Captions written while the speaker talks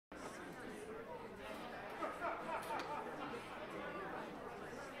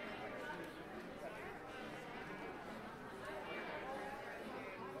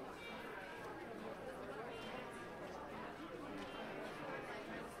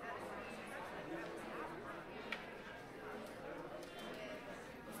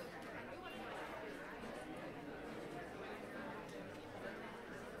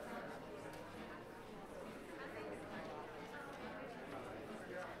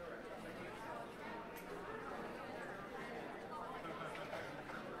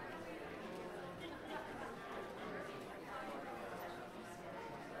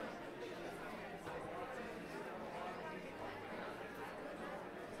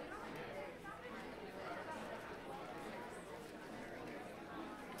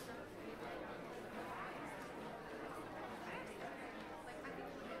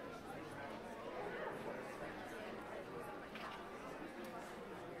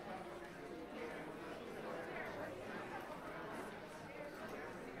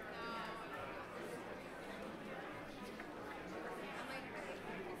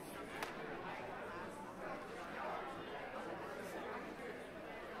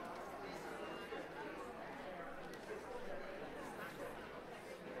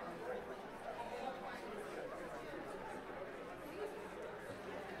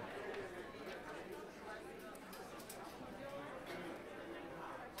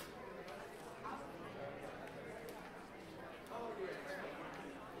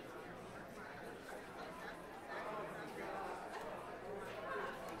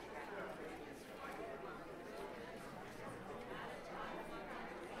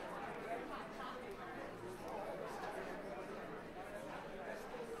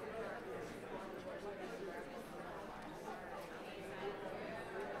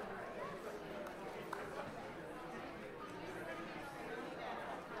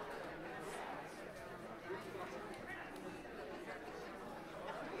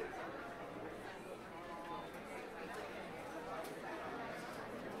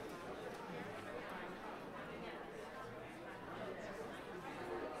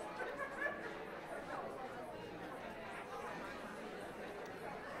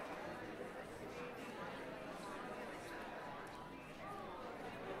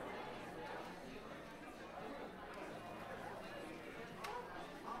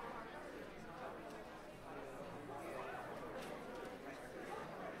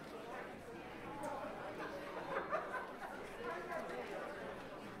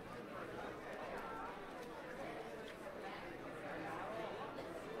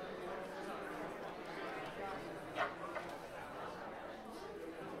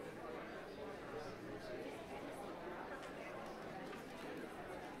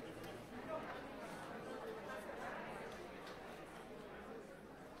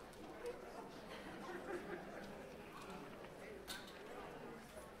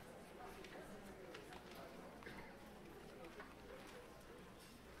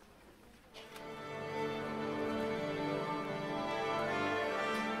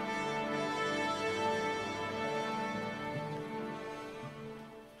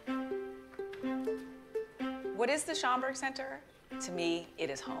What is the Schomburg Center? To me, it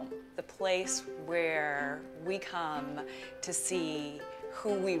is home. The place where we come to see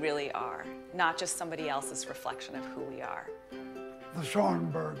who we really are, not just somebody else's reflection of who we are. The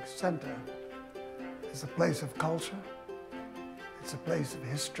Schomburg Center is a place of culture, it's a place of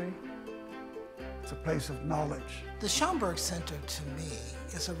history, it's a place of knowledge. The Schomburg Center, to me,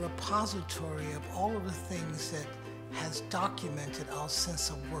 is a repository of all of the things that has documented our sense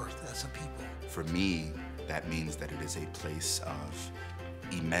of worth as a people. For me, that means that it is a place of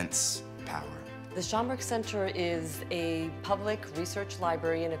immense power. The Schomburg Center is a public research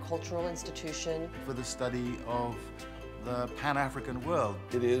library and a cultural institution. For the study of the Pan-African world.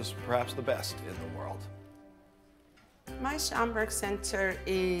 It is perhaps the best in the world. My Schomburg Center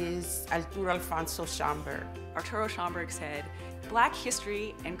is Arturo Alfonso Schomburg. Arturo Schomburg said, Black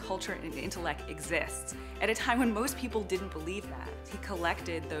history and culture and intellect exists at a time when most people didn't believe that. He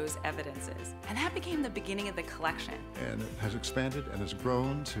collected those evidences, and that became the beginning of the collection. And it has expanded and has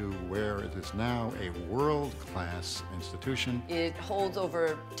grown to where it is now a world-class institution. It holds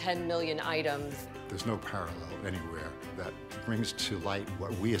over 10 million items. There's no parallel anywhere that brings to light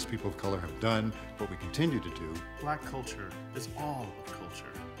what we as people of color have done, what we continue to do. Black culture is all of culture.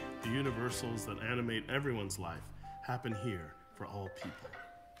 The universals that animate everyone's life happen here for all people.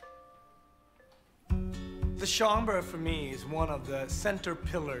 The Schomburg, for me, is one of the center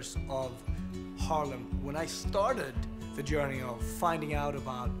pillars of Harlem. When I started the journey of finding out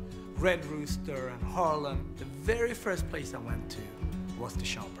about Red Rooster and Harlem, the very first place I went to was the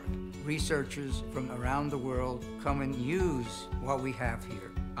Schomburg. Researchers from around the world come and use what we have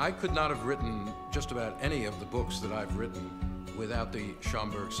here. I could not have written just about any of the books that I've written without the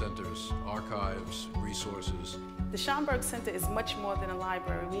Schomburg Center's archives, resources. The Schomburg Center is much more than a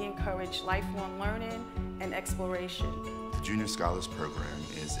library. We encourage lifelong learning and exploration. The Junior Scholars Program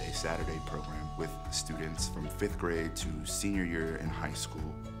is a Saturday program with students from 5th grade to senior year in high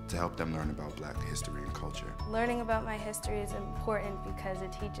school to help them learn about Black history and culture. Learning about my history is important because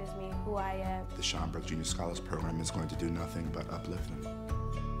it teaches me who I am. The Schomburg Junior Scholars Program is going to do nothing but uplift them.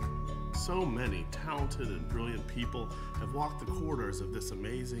 So many talented and brilliant people have walked the corridors of this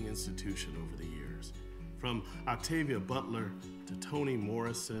amazing institution over the years. From Octavia Butler to Toni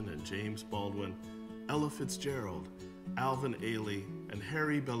Morrison and James Baldwin, Ella Fitzgerald, Alvin Ailey, and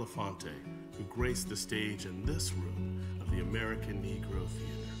Harry Belafonte, who graced the stage in this room of the American Negro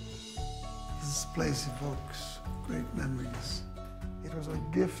Theater. This place evokes great memories. It was a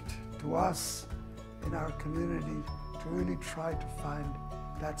gift to us in our community to really try to find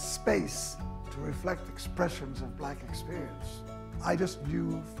that space to reflect expressions of Black experience. I just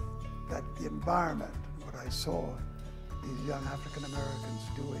knew that the environment, what I saw these young African Americans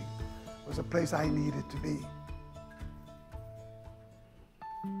doing, was a place I needed to be.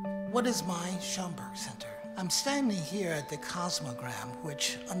 What is my Schomburg Center? I'm standing here at the Cosmogram,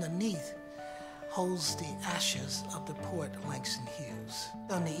 which underneath holds the ashes of the poet Langston Hughes.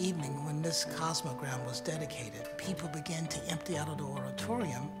 On the evening when this Cosmogram was dedicated, people began to empty out of the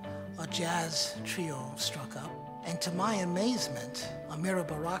auditorium. A jazz trio struck up, and to my amazement, Amira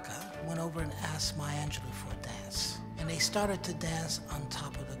Baraka went over and asked Maya Angelou for a dance. And they started to dance on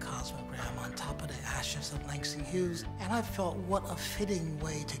top of the Cosmogram, on top of the ashes of Langston Hughes, and I felt what a fitting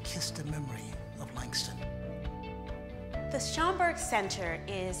way to kiss the memory of Langston. The Schomburg Center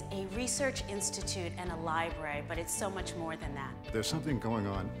is a research institute and a library, but it's so much more than that. There's something going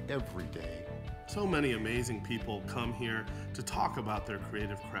on every day. So many amazing people come here to talk about their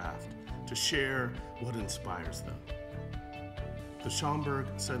creative craft, to share what inspires them. The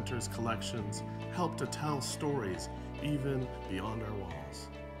Schomburg Center's collections help to tell stories even beyond our walls.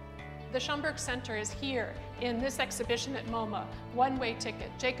 The Schomburg Center is here in this exhibition at MoMA, One-Way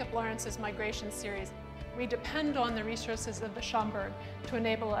Ticket, Jacob Lawrence's Migration Series. We depend on the resources of the Schomburg to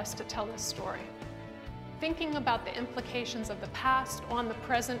enable us to tell this story. Thinking about the implications of the past on the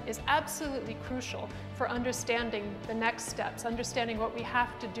present is absolutely crucial for understanding the next steps, understanding what we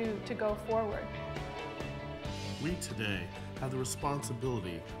have to do to go forward. We today have the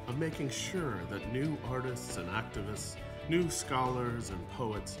responsibility of making sure that new artists and activists, new scholars and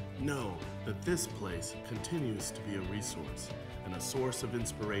poets know that this place continues to be a resource and a source of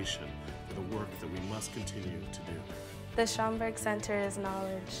inspiration for the work that we must continue to do. The Schomburg Center is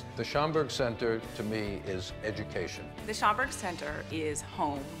knowledge. The Schomburg Center, to me, is education. The Schomburg Center is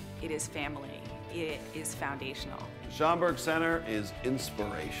home, it is family, it is foundational. The Schomburg Center is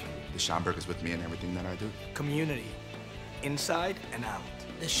inspiration. The Schomburg is with me in everything that I do. Community, inside and out.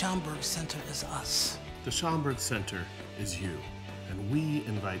 The Schomburg Center is us. The Schomburg Center is you, and we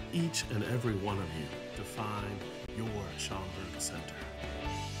invite each and every one of you to find your Schomburg Center.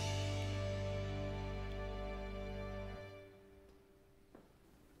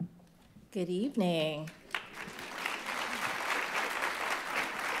 Good evening.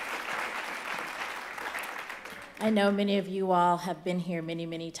 I know many of you all have been here many,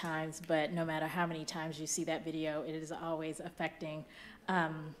 many times, but no matter how many times you see that video, it is always affecting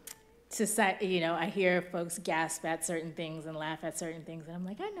society. You know, I hear folks gasp at certain things and laugh at certain things, and I'm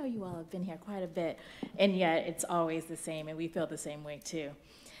like, I know you all have been here quite a bit, and yet it's always the same, and we feel the same way too.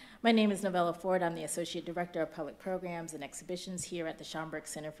 My name is Novella Ford. I'm the Associate Director of Public Programs and Exhibitions here at the Schomburg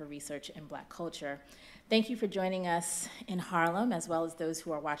Center for Research in Black Culture. Thank you for joining us in Harlem, as well as those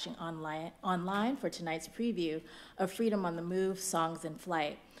who are watching online for tonight's preview of Freedom on the Move, Songs in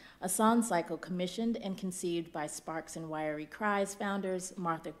Flight, a song cycle commissioned and conceived by Sparks and Wiry Cries founders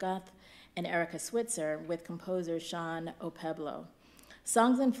Martha Guth and Erica Switzer with composer Shawn Okpebholo.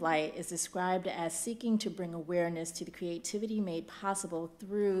 Songs in Flight is described as seeking to bring awareness to the creativity made possible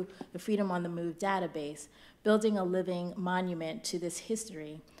through the Freedom on the Move database, building a living monument to this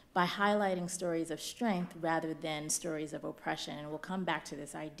history by highlighting stories of strength rather than stories of oppression. And we'll come back to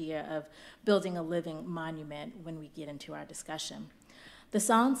this idea of building a living monument when we get into our discussion. The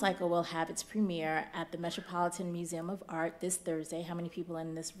song cycle will have its premiere at the Metropolitan Museum of Art this Thursday. How many people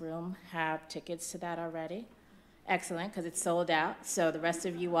in this room have tickets to that already? Excellent, because it's sold out. So the rest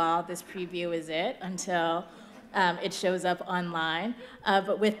of you all, this preview is it until it shows up online.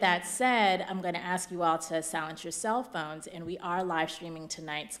 But with that said, I'm going to ask you all to silence your cell phones, and we are live streaming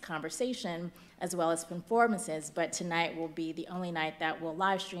tonight's conversation as well as performances, but tonight will be the only night that we'll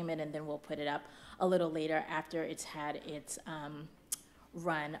live stream it, and then we'll put it up a little later after it's had its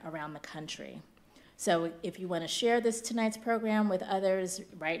run around the country. So if you want to share tonight's program with others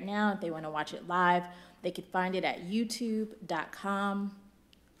right now, if they want to watch it live, they could find it at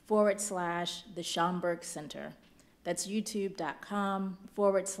youtube.com/the Schomburg Center. That's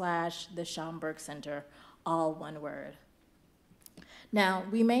youtube.com/the Schomburg Center, all one word. Now,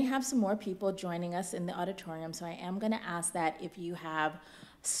 we may have some more people joining us in the auditorium, so I am going to ask that if you have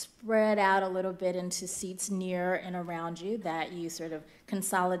spread out a little bit into seats near and around you, that you sort of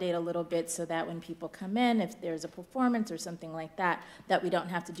consolidate a little bit so that when people come in, if there's a performance or something like that, that we don't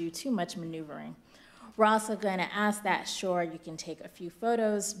have to do too much maneuvering. We're also going to ask that, sure, you can take a few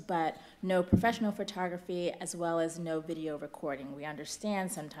photos, but no professional photography, as well as no video recording. We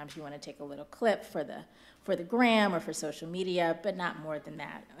understand sometimes you want to take a little clip for the gram or for social media, but not more than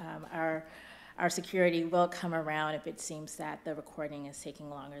that. Our security will come around if it seems that the recording is taking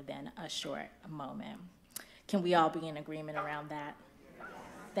longer than a short moment. Can we all be in agreement around that?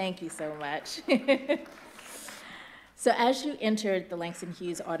 Thank you so much. So as you entered the Langston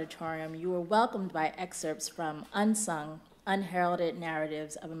Hughes Auditorium, you were welcomed by excerpts from Unsung, Unheralded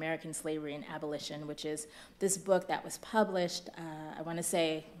Narratives of American Slavery and Abolition, which is this book that was published, I want to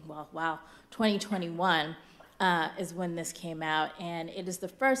say, 2021 is when this came out, and it is the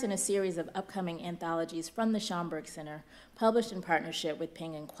first in a series of upcoming anthologies from the Schomburg Center, published in partnership with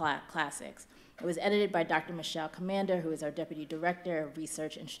Penguin Classics. It was edited by Dr. Michelle Commander, who is our Deputy Director of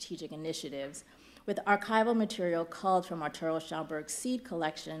Research and Strategic Initiatives, with archival material culled from Arturo Schomburg's seed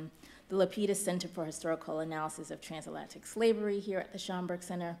collection, the Lapidus Center for Historical Analysis of Transatlantic Slavery here at the Schomburg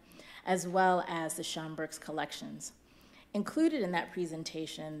Center, as well as the Schomburg's collections. Included in that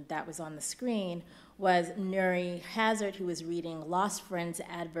presentation that was on the screen was Nuri Hazard, who was reading Lost Friends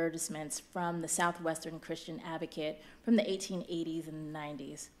advertisements from the Southwestern Christian Advocate from the 1880s and the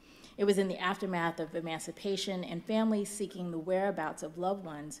 90s. It was in the aftermath of emancipation and families seeking the whereabouts of loved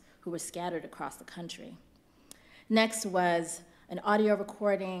ones who were scattered across the country. Next was an audio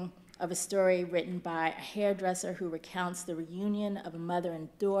recording of a story written by a hairdresser who recounts the reunion of a mother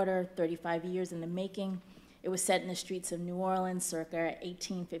and daughter 35 years in the making. It was set in the streets of New Orleans circa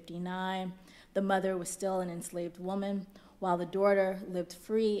 1859. The mother was still an enslaved woman, while the daughter lived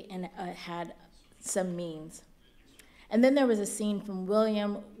free and had some means. And then there was a scene from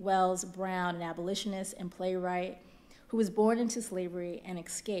William Wells Brown, an abolitionist and playwright who was born into slavery and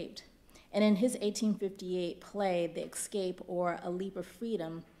escaped. And in his 1858 play, The Escape, or A Leap of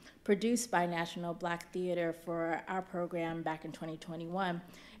Freedom, produced by National Black Theater for our program back in 2021,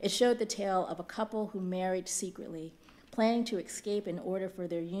 it showed the tale of a couple who married secretly, planning to escape in order for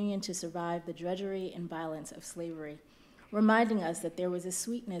their union to survive the drudgery and violence of slavery, reminding us that there was a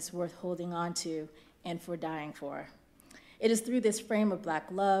sweetness worth holding on to and for dying for. It is through this frame of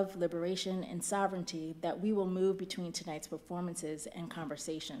Black love, liberation, and sovereignty that we will move between tonight's performances and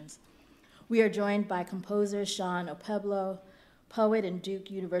conversations. We are joined by composer Shawn Okpebholo, poet and Duke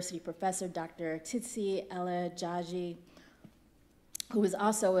University professor Dr. Tsitsi Ella Jaji, who was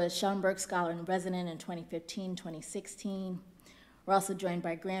also a Schomburg Scholar in Resident in 2015-2016. We're also joined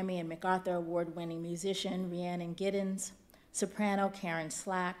by Grammy and MacArthur Award-winning musician Rhiannon Giddens, soprano Karen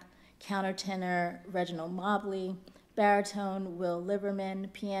Slack, countertenor Reginald Mobley, baritone Will Liverman,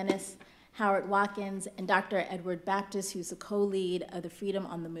 pianist Howard Watkins, and Dr. Edward Baptist, who's the co-lead of the Freedom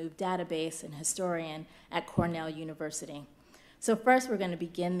on the Move database and historian at Cornell University. So first, we're going to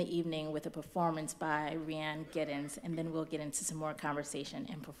begin the evening with a performance by Rhiannon Giddens, and then we'll get into some more conversation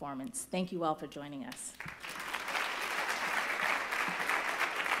and performance. Thank you all for joining us.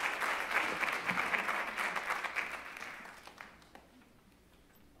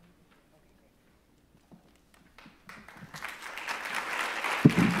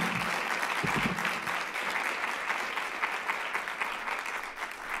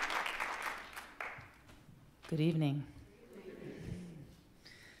 Good evening.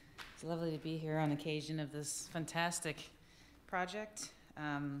 It's lovely to be here on occasion of this fantastic project.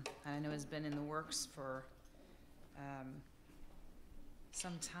 I know it's been in the works for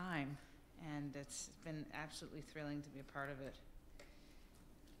some time, and it's been absolutely thrilling to be a part of it.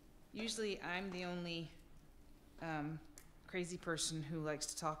 Usually I'm the only crazy person who likes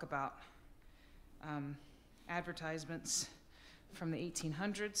to talk about advertisements from the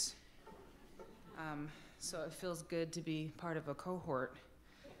 1800s. So it feels good to be part of a cohort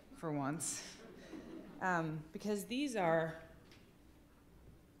for once, because these are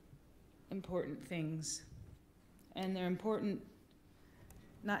important things, and they're important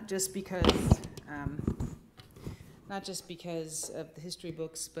not just because of the history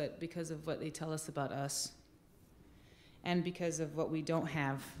books, but because of what they tell us about us, and because of what we don't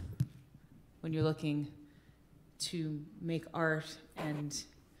have when you're looking to make art and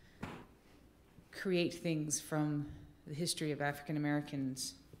create things from the history of African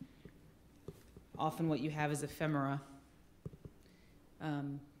Americans. Often what you have is ephemera,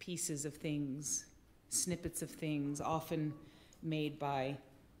 pieces of things, snippets of things, often made by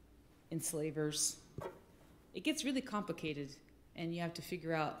enslavers. It gets really complicated, and you have to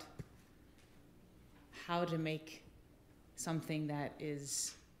figure out how to make something that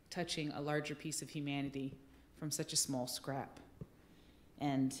is touching a larger piece of humanity from such a small scrap.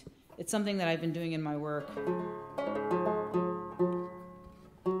 And it's something that I've been doing in my work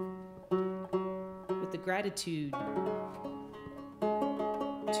with the gratitude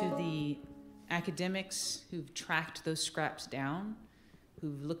to the academics who've tracked those scraps down,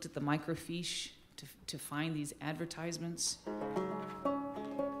 who've looked at the microfiche to find these advertisements,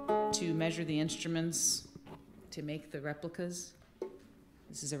 to measure the instruments, to make the replicas.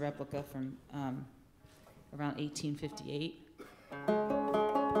 This is a replica from around 1858.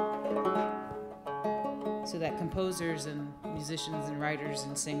 So that composers and musicians and writers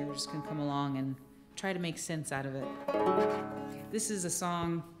and singers can come along and try to make sense out of it. This is a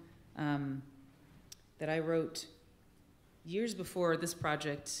song that I wrote years before this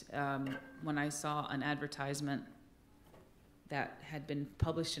project, when I saw an advertisement that had been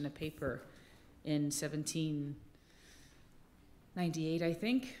published in a paper in 1798, I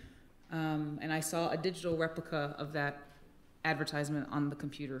think, and I saw a digital replica of that advertisement on the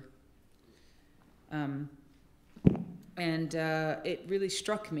computer. It really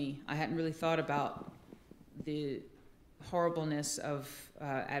struck me. I hadn't really thought about the horribleness of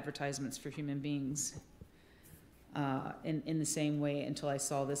advertisements for human beings in the same way until I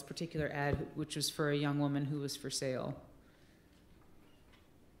saw this particular ad, which was for a young woman who was for sale.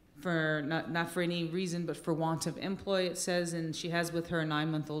 For not for any reason, but for want of employ, it says, and she has with her a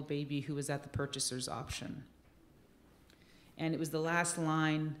 9-month-old baby who was at the purchaser's option. And it was the last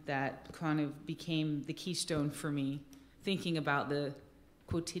line that kind of became the keystone for me, thinking about the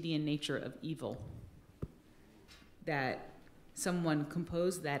quotidian nature of evil. That someone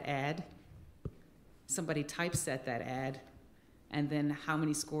composed that ad, somebody typeset that ad, and then how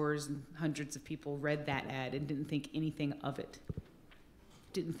many scores and hundreds of people read that ad and didn't think anything of it.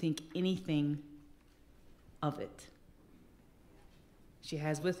 Didn't think anything of it. She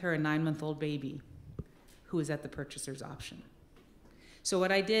has with her a 9-month-old baby who is at the purchaser's option. So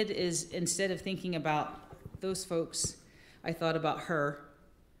what I did is, instead of thinking about those folks, I thought about her,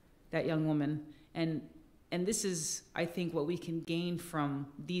 that young woman, and this is, I think, what we can gain from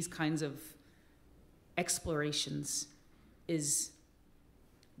these kinds of explorations is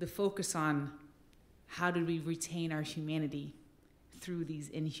the focus on how do we retain our humanity through these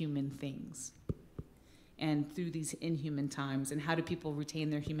inhuman things and through these inhuman times, and how do people retain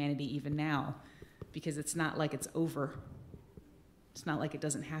their humanity even now? Because it's not like it's over. It's not like it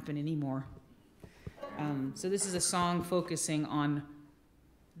doesn't happen anymore. So this is a song focusing on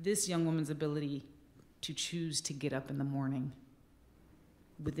this young woman's ability to choose to get up in the morning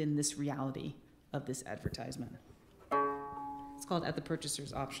within this reality of this advertisement. It's called At the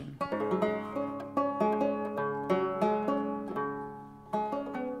Purchaser's Option.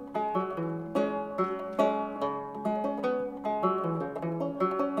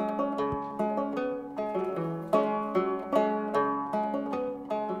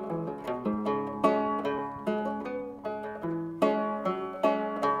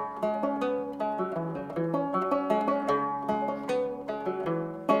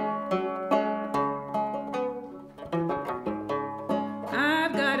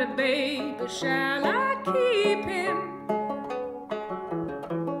 but shall I keep him?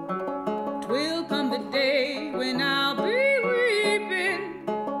 'Twill come the day when I'll be weeping,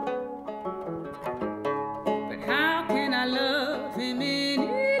 but how can I love him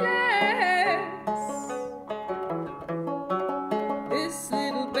any less? This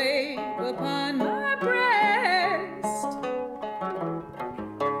little babe upon my breast.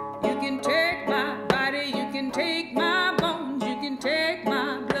 You can take my body, you can take my bones, you can take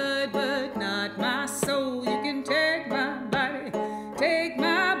my blood, but not my soul. You can take my body, take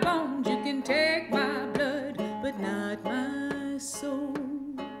my bones, you can take my blood, but not my soul.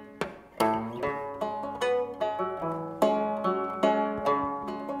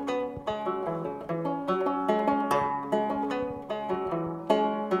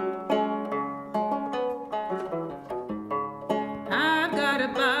 I've got a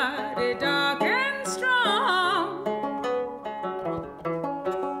body dark and strong.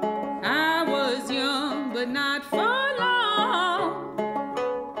 I was young, but not for long.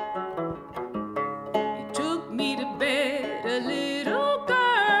 You took me to bed, a little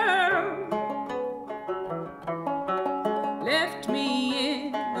girl, left me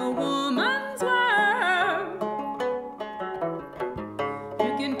in a woman's world.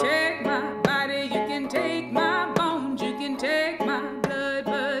 You can take my body, you can take my bones, you can take my blood,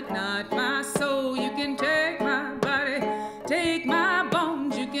 but not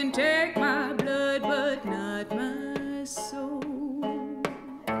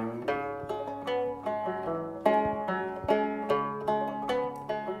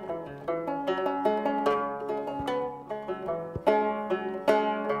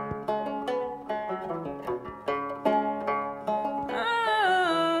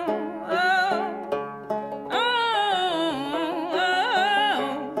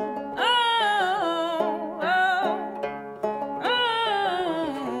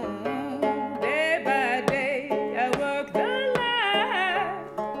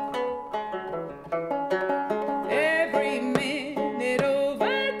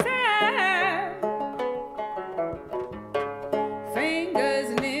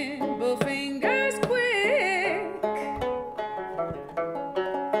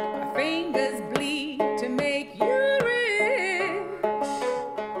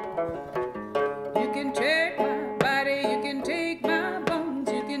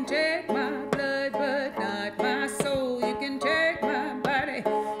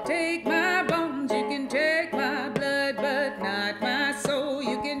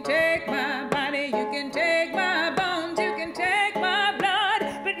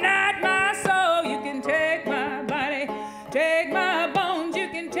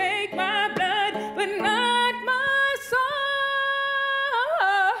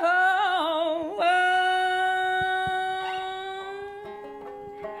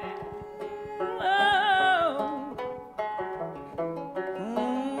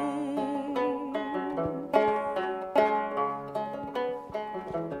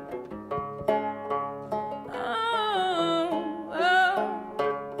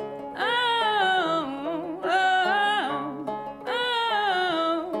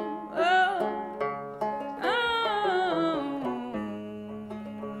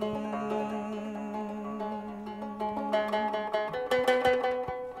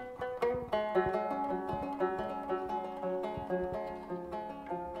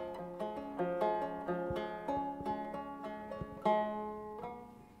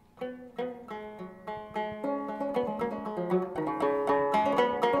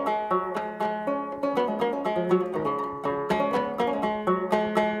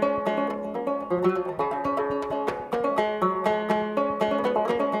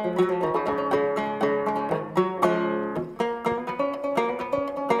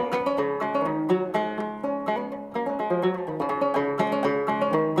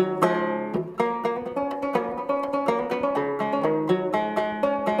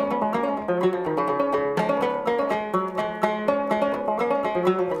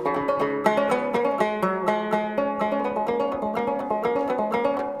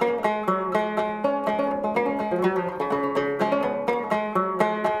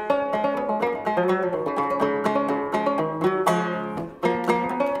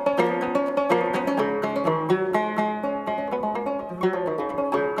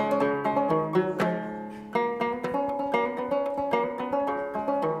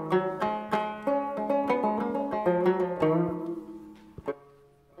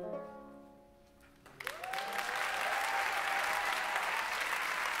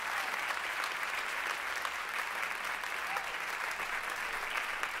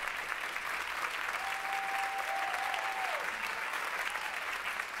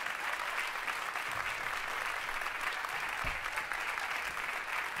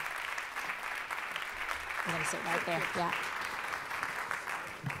place it right there. Yeah.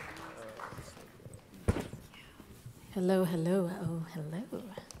 Hello, hello, oh, hello.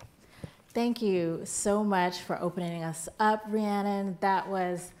 Thank you so much for opening us up, Rhiannon. That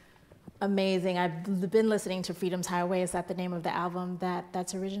was amazing. I've been listening to Freedom's Highway. Is that the name of the album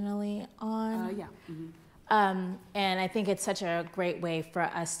that's originally on? Yeah. And I think it's such a great way for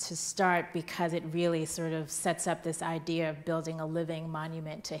us to start because it really sort of sets up this idea of building a living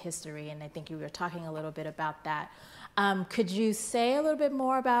monument to history. And I think you were talking a little bit about that. Could you say a little bit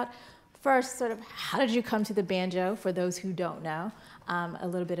more about, first, sort of how did you come to the banjo, for those who don't know, a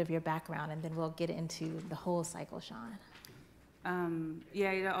little bit of your background, and then we'll get into the whole cycle, Shawn.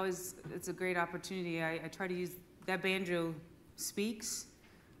 Yeah, always, it's a great opportunity. I try to use, that banjo speaks.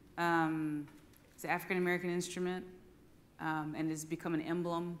 It's an African-American instrument, and has become an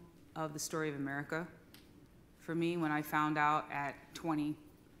emblem of the story of America. For me, when I found out at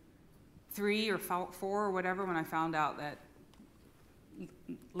 23 or 4 or whatever, when I found out that,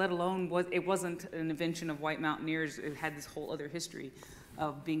 let alone, it wasn't an invention of white mountaineers, it had this whole other history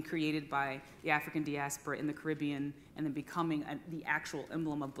of being created by the African diaspora in the Caribbean and then becoming the actual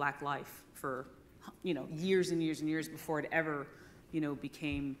emblem of Black life for, years and years and years before it ever,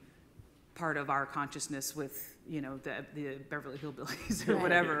 became part of our consciousness with, the Beverly Hillbillies or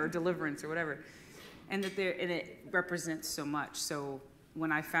whatever, or Deliverance or whatever. And it represents so much. So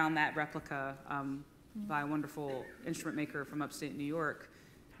when I found that replica by a wonderful instrument maker from upstate New York,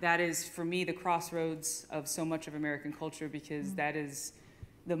 that is, for me, the crossroads of so much of American culture, because that is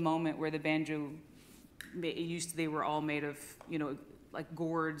the moment where the banjo, they were all made of, like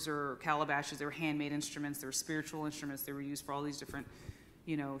gourds or calabashes. They were handmade instruments. They were spiritual instruments. They were used for all these different,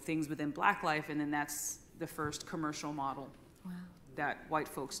 things within Black life. And then that's the first commercial model that white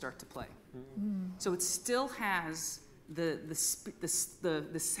folks start to play. So it still has the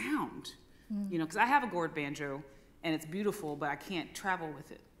sound, because I have a gourd banjo and it's beautiful, but I can't travel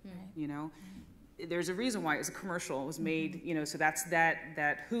with it. There's a reason why it was a commercial. It was made, so that's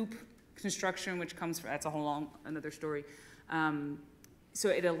that hoop construction, which comes from, that's a whole another story. So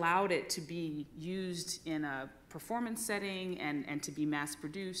it allowed it to be used in a performance setting and to be mass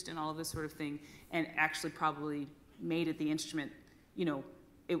produced and all of this sort of thing, and actually probably made it the instrument,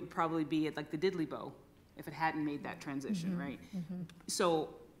 it would probably be like the diddly bow if it hadn't made that transition, right? So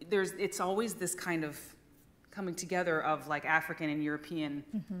it's always this kind of coming together of like African and European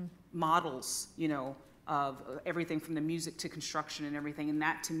models, of everything from the music to construction and everything. And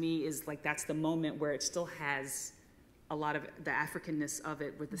that to me is like, that's the moment where it still has a lot of the Africanness of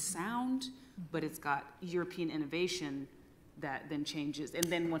it with the sound, but it's got European innovation that then changes. And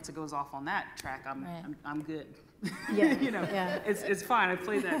then once it goes off on that track, I'm good. Yeah. It's fine. I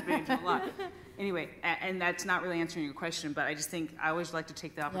played that banjo a lot. Anyway, and that's not really answering your question, but I just think I always like to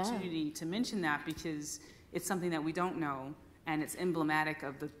take the opportunity to mention that, because it's something that we don't know, and it's emblematic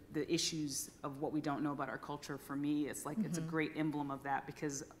of the issues of what we don't know about our culture. For me, it's like it's a great emblem of that,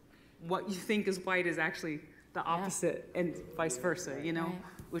 because what you think is white is actually the opposite, and vice versa,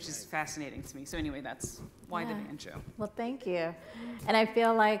 which is fascinating to me. So anyway, that's why the banjo. Well, thank you. And I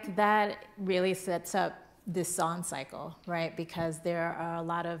feel like that really sets up this song cycle, right? Because there are a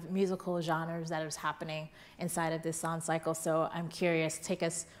lot of musical genres that is happening inside of this song cycle. So I'm curious, take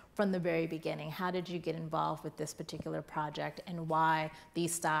us from the very beginning. How did you get involved with this particular project, and why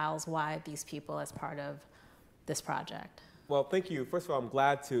these styles, why these people as part of this project? Well, thank you. First of all, I'm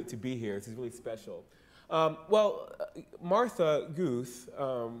glad to be here. This is really special. Martha Guth,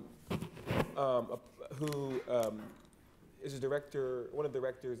 who is a director, one of the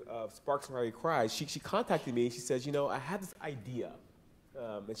directors of Sparks Wiry Cries, she contacted me and she says, I have this idea,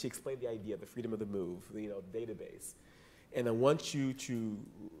 and she explained the idea, the freedom of the move, the database, and I want you to,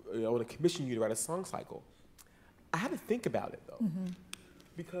 I want to commission you to write a song cycle. I had to think about it though,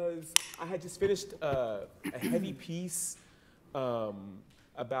 because I had just finished a heavy piece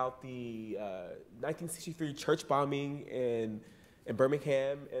about the 1963 church bombing in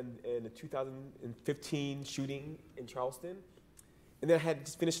Birmingham and the 2015 shooting in Charleston. And then I had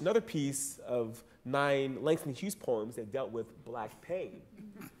just finished another piece of 9 Langston Hughes poems that dealt with Black pain.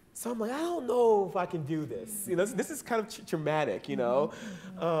 So I'm like, I don't know if I can do this. This is kind of traumatic,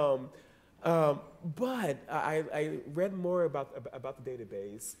 But I read more about the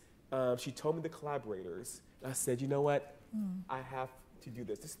database. She told me the collaborators. I said, you know what? I have to do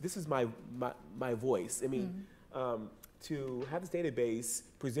this. This is my voice. I mean, to have this database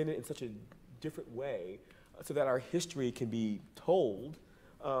presented in such a different way so that our history can be told,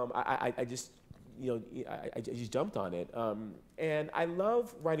 I just jumped on it. And I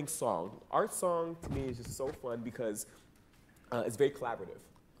love writing song. Art song to me is just so fun because it's very collaborative.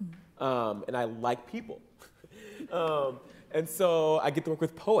 and I like people. And so I get to work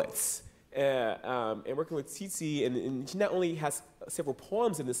with poets. And working with Tsitsi, and she not only has several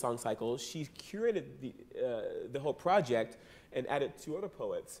poems in this song cycle, she curated the whole project and added 2 other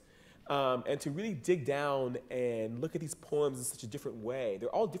poets. And to really dig down and look at these poems in such a different way. They're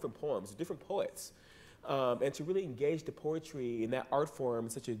all different poems, different poets. And to really engage the poetry in that art form in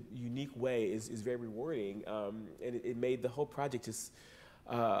such a unique way is very rewarding. And it made the whole project just,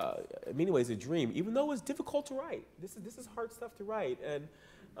 in many ways, a dream, even though it was difficult to write. This is hard stuff to write. And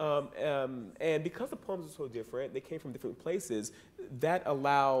because the poems are so different, they came from different places, that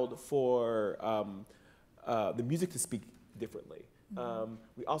allowed for the music to speak differently.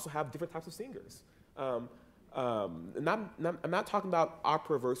 We also have different types of singers. I'm not talking about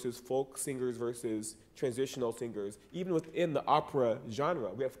opera versus folk singers versus transitional singers. Even within the opera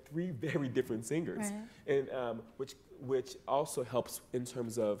genre, we have 3 very different singers, right. And which also helps in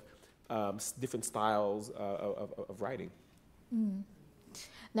terms of different styles of writing. Mm.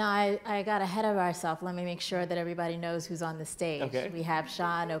 Now, I got ahead of ourselves. Let me make sure that everybody knows who's on the stage. Okay. We have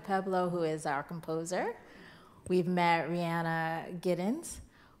Shawn Okpebholo, who is our composer. We've met Rhiannon Giddens.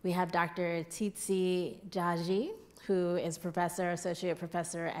 We have Dr. Tsitsi Jaji, who is associate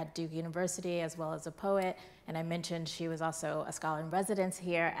professor at Duke University, as well as a poet. And I mentioned she was also a scholar in residence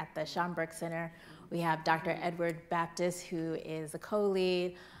here at the Schomburg Center. We have Dr. Edward Baptist, who is the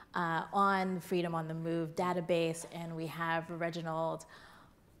co-lead on Freedom on the Move database. And we have Reginald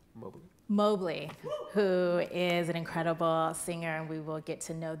Mobley, who is an incredible singer, and we will get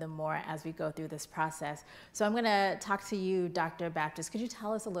to know them more as we go through this process. So I'm going to talk to you, Dr. Baptist. Could you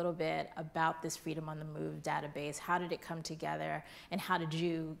tell us a little bit about this Freedom on the Move database? How did it come together, and how did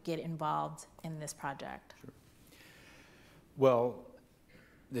you get involved in this project? Sure. Well,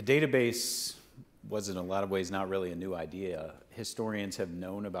 the database was in a lot of ways not really a new idea. Historians have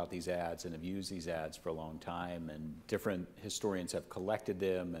known about these ads and have used these ads for a long time, and different historians have collected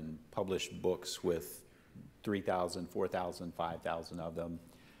them and published books with 3,000, 4,000, 5,000 of them.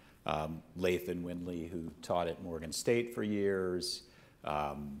 Lathan Windley, who taught at Morgan State for years,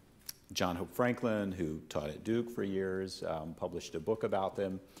 John Hope Franklin, who taught at Duke for years, published a book about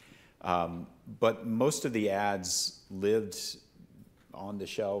them. But most of the ads lived on the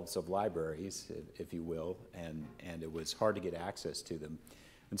shelves of libraries, if you will, and it was hard to get access to them.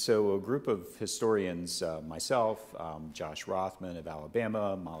 And so a group of historians, myself, Josh Rothman of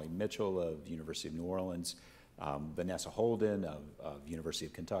Alabama, Molly Mitchell of University of New Orleans, Vanessa Holden of University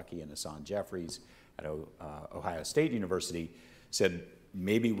of Kentucky, and Hassan Jeffries at Ohio State University, said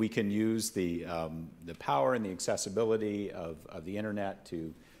maybe we can use the power and the accessibility of the internet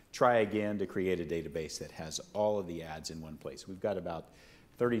to try again to create a database that has all of the ads in one place. We've got about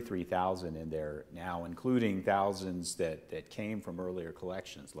 33,000 in there now, including thousands that came from earlier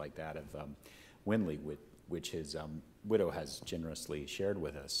collections, like that of Windley, which his widow has generously shared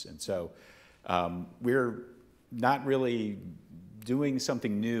with us. And so we're not really doing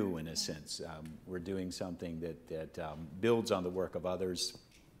something new in a sense. We're doing something that builds on the work of others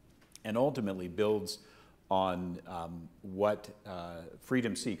and ultimately builds on what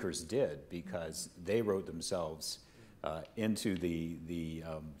freedom seekers did, because they wrote themselves into the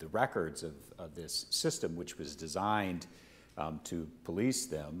records of this system, which was designed to police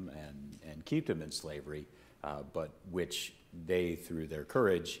them and keep them in slavery, but which they, through their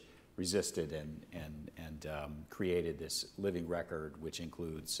courage, resisted and created this living record, which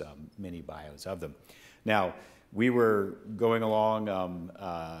includes many bios of them. Now, we were going along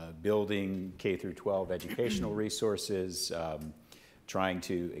building K through 12 educational resources, trying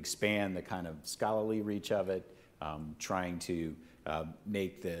to expand the kind of scholarly reach of it, trying to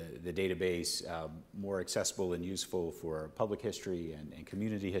make the database more accessible and useful for public history and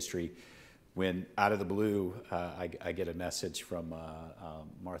community history, when out of the blue I get a message from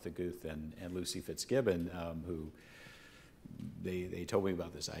Martha Guth and Lucy Fitzgibbon, who they told me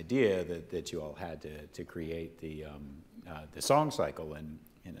about this idea that you all had to create the song cycle. And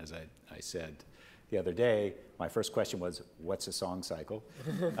as I said the other day, my first question was, what's a song cycle?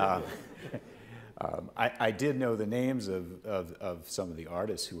 I did know the names of some of the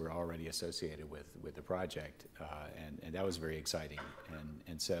artists who were already associated with the project, and that was very exciting.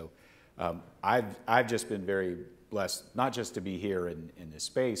 And so I've just been very blessed, not just to be here in this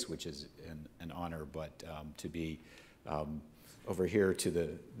space, which is an honor, but to be over here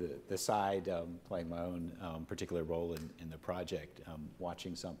to the side, playing my own particular role in the project,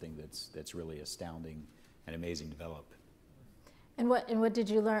 watching something that's really astounding and amazing develop. And what did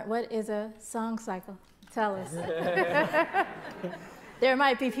you learn? What is a song cycle? Tell us. There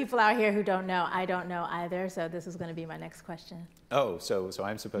might be people out here who don't know. I don't know either, so this is going to be my next question. Oh, so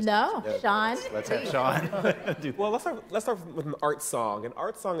I'm supposed to. No, Shawn. Let's have Shawn. Well, let's start with an art song. An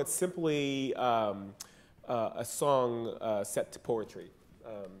art song is simply a song set to poetry,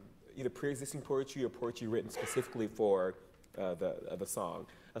 either pre-existing poetry or poetry written specifically for the song.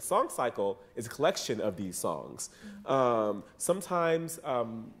 A song cycle is a collection of these songs. Sometimes,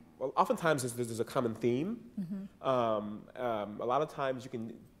 well, oftentimes there's a common theme. A lot of times you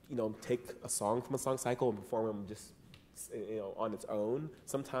can, take a song from a song cycle and perform them just, on its own.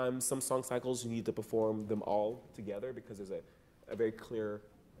 Sometimes some song cycles you need to perform them all together because there's a very clear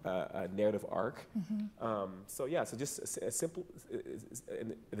narrative arc. So just a simple,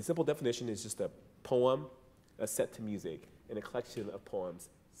 the simple definition is just a poem set to music and a collection of poems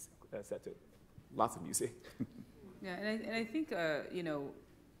set to lots of music. Yeah, and I think,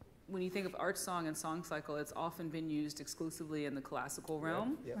 when you think of art song and song cycle, it's often been used exclusively in the classical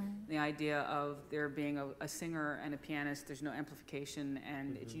realm. Right. The idea of there being a singer and a pianist, there's no amplification,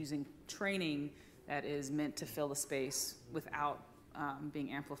 and it's using training that is meant to fill the space without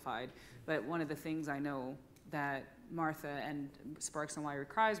being amplified. But one of the things I know that Martha and Sparks and Wiry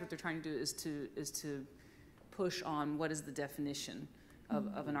Cries, what they're trying to do is to push on what is the definition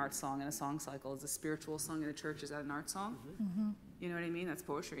of an art song and a song cycle. Is a spiritual song in a church, is that an art song? You know what I mean? That's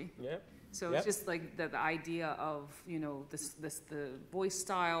poetry. Yeah. So it's just like the idea of, the voice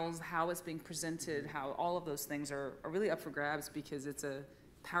styles, how it's being presented, how all of those things are really up for grabs because it's a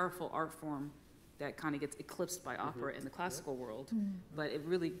powerful art form that kind of gets eclipsed by opera in the classical world. But it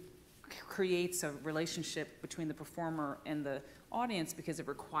really creates a relationship between the performer and the audience because it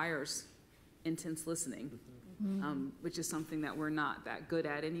requires intense listening. Which is something that we're not that good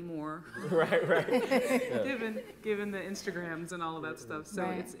at anymore. Right. Given the Instagrams and all of that stuff. So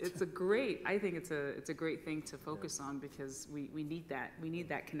it's a great. I think it's a great thing to focus on because we need that. We need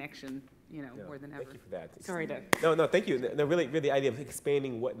that connection. More than ever. Thank you for that. Sorry to. No, thank you. No, really, the idea of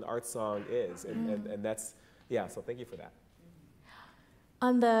expanding what an art song is, and that's So thank you for that.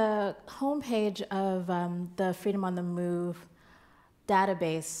 On the homepage of the Freedom on the Move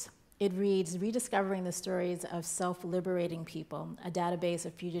database, it reads, rediscovering the stories of self-liberating people, a database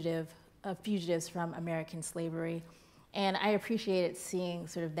of fugitives from American slavery. And I appreciated seeing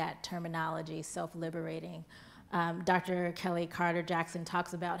sort of that terminology, self-liberating. Dr. Kelly Carter Jackson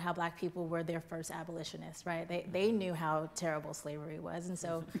talks about how Black people were their first abolitionists, right? They knew how terrible slavery was. And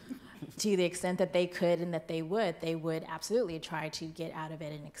so to the extent that they could and that they would absolutely try to get out of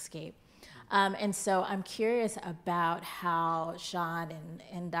it and escape. And so I'm curious about how Shawn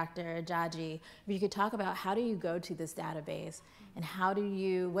and Dr. Jaji, if you could talk about how do you go to this database and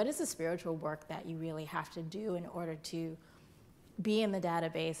what is the spiritual work that you really have to do in order to be in the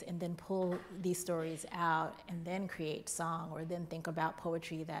database and then pull these stories out and then create song or then think about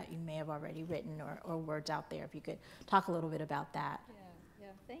poetry that you may have already written or words out there. If you could talk a little bit about that. Yeah,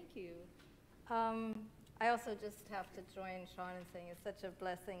 thank you. I also just have to join Shawn in saying it's such a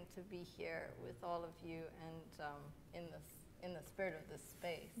blessing to be here with all of you and in the spirit of this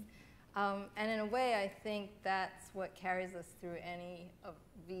space. And in a way, I think that's what carries us through any of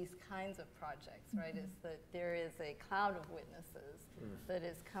these kinds of projects, right? Is that there is a cloud of witnesses that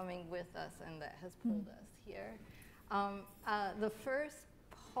is coming with us and that has pulled us here. The first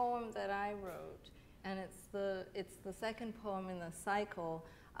poem that I wrote, and it's the second poem in the cycle,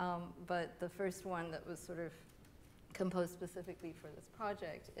 but the first one that was sort of composed specifically for this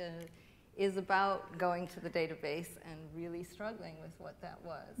project is about going to the database and really struggling with what that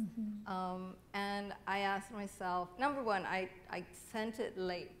was. And I asked myself, number one, I sent it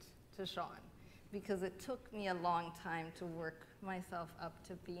late to Shawn because it took me a long time to work myself up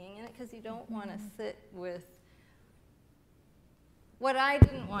to being in it because you don't want to sit with what I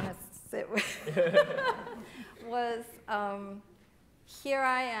didn't want to sit with was here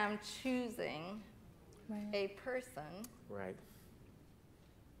I am choosing a person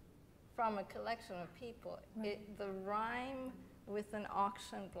from a collection of people. The rhyme with an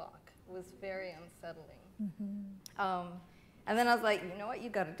auction block was very unsettling. And then I was like, you know what, you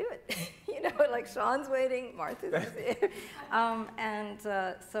got to do it. Like Shawn's waiting, Martha's here.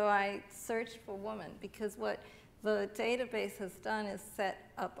 So I searched for woman because what the database has done is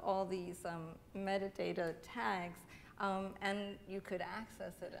set up all these metadata tags. And you could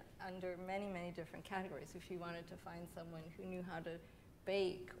access it under many, many different categories if you wanted to find someone who knew how to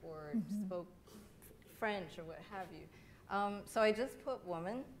bake or spoke French or what have you. So I just put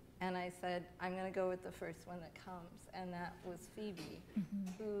woman, and I said, I'm going to go with the first one that comes, and that was Phoebe,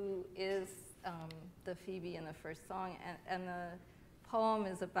 who is the Phoebe in the first song. And the poem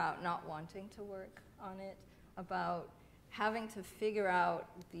is about not wanting to work on it, about having to figure out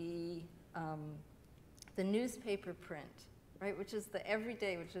the newspaper print right? Which is the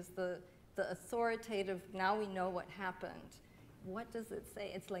everyday, which is the authoritative, now we know what happened. What does it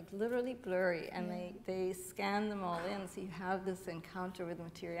say? It's like literally blurry, and they scan them all in, so you have this encounter with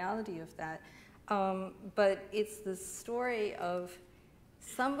materiality of that. But it's the story of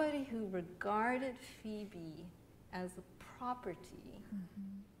somebody who regarded Phoebe as a property,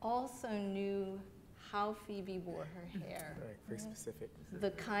 also knew how Phoebe wore her hair. Right, very specific.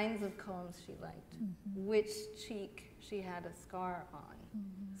 The kinds of combs she liked, which cheek she had a scar on.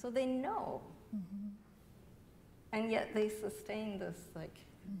 So they know. And yet they sustain this like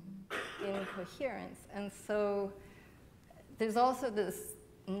incoherence. And so there's also this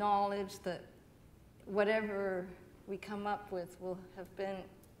knowledge that whatever we come up with will have been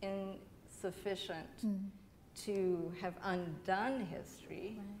insufficient to have undone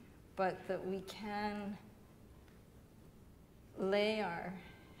history, but that we can lay our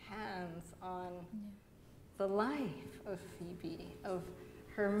hands on the life of Phoebe, of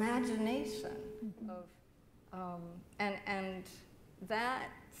her imagination, and that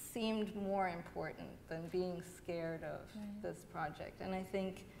seemed more important than being scared of this project. And I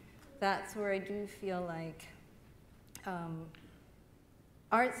think that's where I do feel like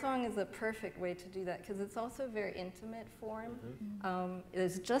art song is a perfect way to do that, because it's also a very intimate form.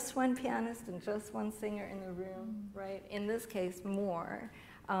 There's just one pianist and just one singer in the room, right? In this case, more.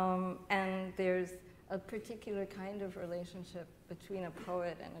 And there's a particular kind of relationship between a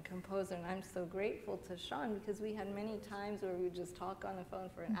poet and a composer, and I'm so grateful to Shawn, because we had many times where we would just talk on the phone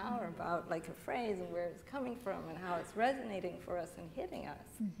for an hour about like a phrase and where it's coming from and how it's resonating for us and hitting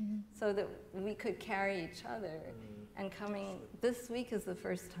us, so that we could carry each other. And this week is the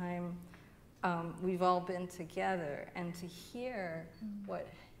first time we've all been together, and to hear what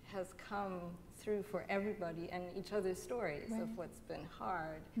has come through for everybody and each other's stories of what's been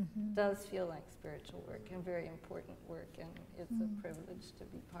hard does feel like spiritual work and very important work, and it's a privilege to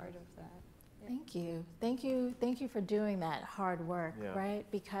be part of that. Thank you. Thank you. Thank you for doing that hard work, right?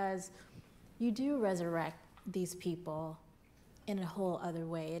 Because you do resurrect these people in a whole other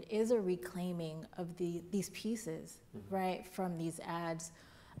way. It is a reclaiming of these pieces, right, from these ads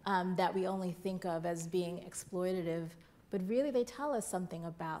that we only think of as being exploitative, but really they tell us something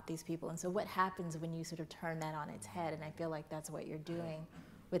about these people. And so what happens when you sort of turn that on its head? And I feel like that's what you're doing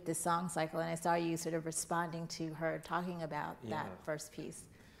with this song cycle. And I saw you sort of responding to her talking about that first piece.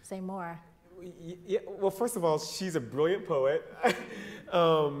 Say more. Yeah, well, first of all, she's a brilliant poet.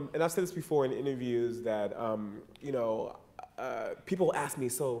 And I've said this before in interviews that, you know, people ask me,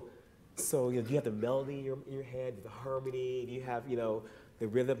 so you know, do you have the melody in your head, the harmony, do you have, you know, the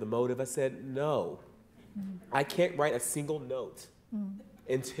rhythm, the motive? I said, no. I can't write a single note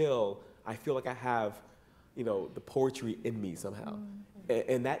until I feel like I have, you know, the poetry in me somehow.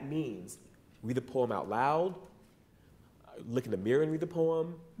 And that means read the poem out loud, look in the mirror and read the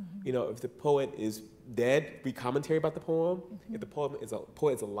poem. You know, if the poet is dead, read commentary about the poem. If the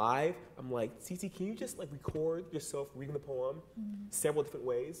poet is alive, I'm like, Tsitsi, can you just like record yourself reading the poem several different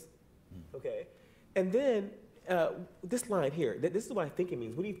ways? Okay. And then this line here, this is what I think it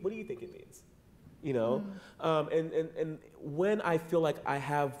means. What do you think it means? You know, and when I feel like I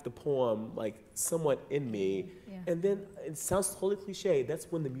have the poem like somewhat in me, and then it sounds totally cliche, that's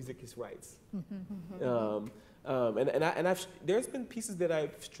when the music is right. There's been pieces that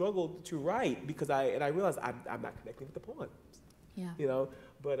I've struggled to write because I realized I'm not connecting with the poems. You know,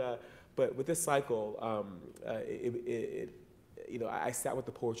 but with this cycle, you know, I sat with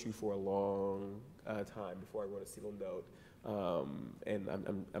the poetry for a long time before I wrote a single note. And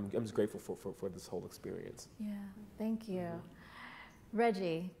I'm just grateful for this whole experience. Yeah, thank you.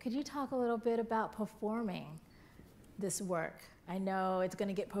 Reggie, could you talk a little bit about performing this work? I know it's going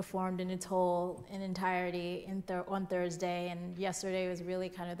to get performed in its whole, in entirety on Thursday, and yesterday was really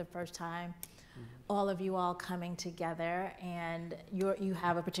kind of the first time all of you all coming together, and you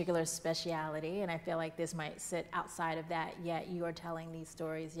have a particular speciality, and I feel like this might sit outside of that, yet you are telling these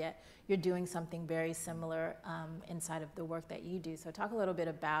stories, yet you're doing something very similar inside of the work that you do. So talk a little bit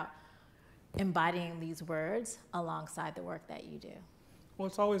about embodying these words alongside the work that you do. Well,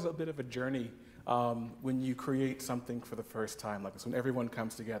 it's always a bit of a journey when you create something for the first time, like this, when everyone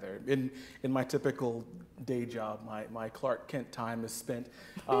comes together. In my typical day job, my Clark Kent time is spent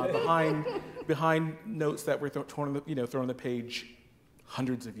behind notes that were thrown on the page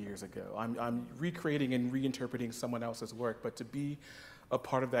hundreds of years ago. I'm recreating and reinterpreting someone else's work, but to be a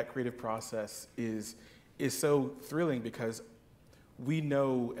part of that creative process is so thrilling because we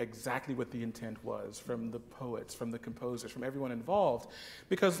know exactly what the intent was from the poets, from the composers, from everyone involved.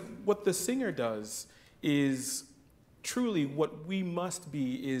 Because what the singer does is truly what we must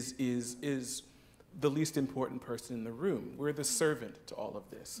be is the least important person in the room. We're the servant to all of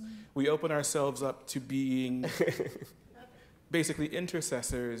this. We open ourselves up to being basically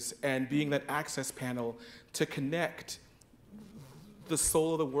intercessors and being that access panel to connect the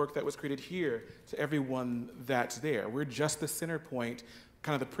soul of the work that was created here to everyone that's there. We're just the center point,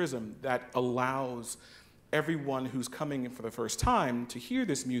 kind of the prism that allows everyone who's coming in for the first time to hear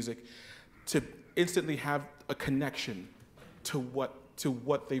this music to instantly have a connection to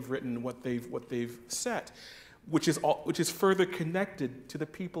what they've written, what they've set, which is further connected to the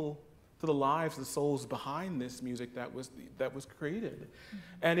people, to the lives, the souls behind this music that was created.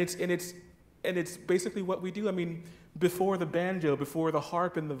 And it's basically what we do. I mean, before the banjo, before the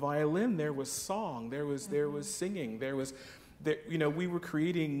harp and the violin, there was song, there was singing, we were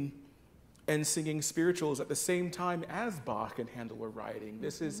creating and singing spirituals at the same time as Bach and Handel were writing.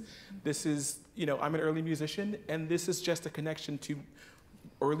 This is, I'm an early musician, and this is just a connection to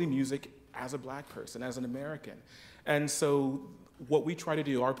early music as a Black person, as an American. And so what we try to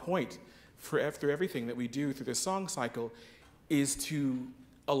do, our point through everything that we do through the song cycle, is to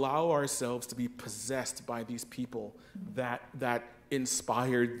allow ourselves to be possessed by these people that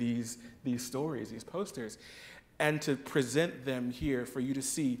inspired these stories, these posters, and to present them here for you to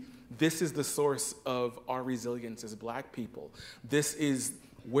see. This is the source of our resilience as Black people. This is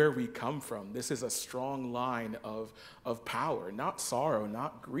where we come from. This is a strong line of power, not sorrow,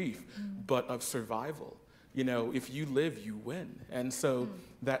 not grief, but of survival. If you live, you win. And so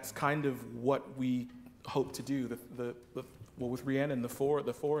that's kind of what we hope to do. With Rhiannon, the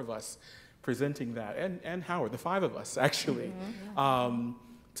four of us presenting that, and Howard, the five of us actually,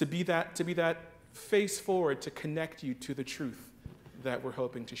 to be that face forward to connect you to the truth that we're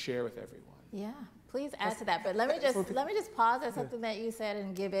hoping to share with everyone. Yeah, please add to that. But let me just pause at something that you said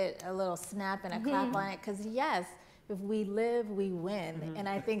and give it a little snap and a clap on it. Because yes, if we live, we win. And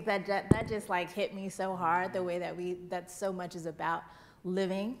I think that just like hit me so hard, the way that so much is about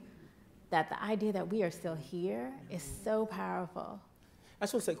living, that the idea that we are still here is so powerful. I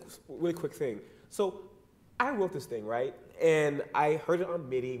just want to say a really quick thing. So I wrote this thing, right? And I heard it on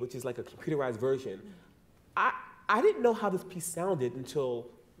MIDI, which is like a computerized version. I didn't know how this piece sounded until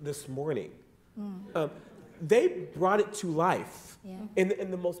this morning. They brought it to life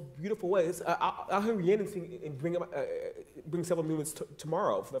in the most beautiful ways. I'll hear Rhiannon sing and bring several movements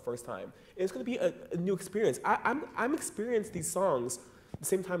tomorrow for the first time. And it's going to be a new experience. I'm experiencing these songs the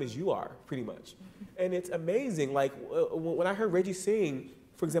same time as you are, pretty much. And it's amazing. Like when I heard Reggie sing,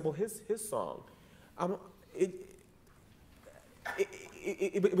 for example, his song, it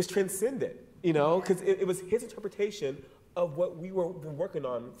was transcendent, because it was his interpretation of what we were been working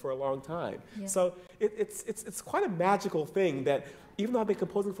on for a long time. Yeah. So it's quite a magical thing that even though I've been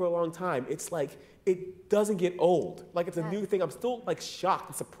composing for a long time, it's like it doesn't get old. Like it's a new thing. I'm still like shocked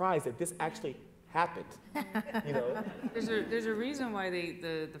and surprised that this actually happened. There's a reason why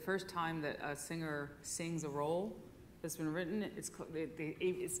the first time that a singer sings a role that's been written, it's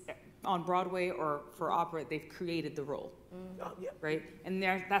on Broadway or for opera, they've created the role, right? And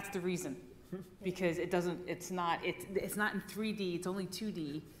that's the reason. Because it's not in 3D, it's only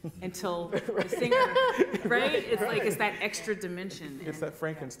 2D until the singer, right? It's that extra dimension. It's that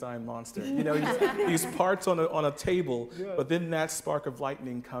Frankenstein monster. These parts on a table, but then that spark of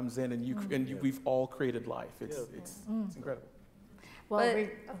lightning comes in, and we've all created life. It's incredible. Well,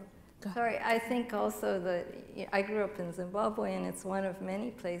 sorry, I think also that I grew up in Zimbabwe, and it's one of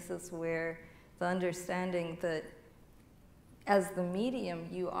many places where the understanding that as the medium,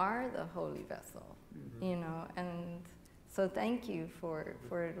 you are the holy vessel, and so thank you for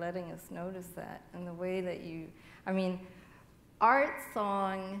letting us notice that, and the way that art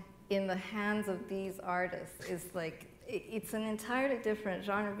song in the hands of these artists is like, it's an entirely different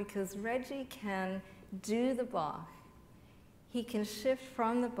genre, because Reggie can do the Bach, he can shift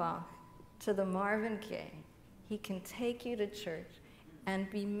from the Bach to the Marvin Gaye, he can take you to church and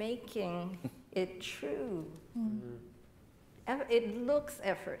be making it true. It looks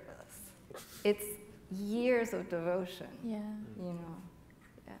effortless. It's years of devotion.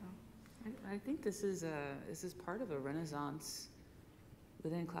 I think this is part of a renaissance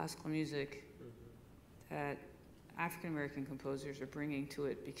within classical music that African American composers are bringing to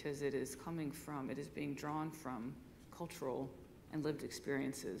it, because it is being drawn from cultural and lived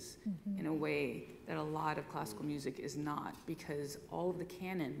experiences in a way that a lot of classical music is not, because all of the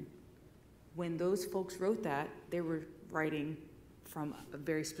canon, when those folks wrote that, they were writing from a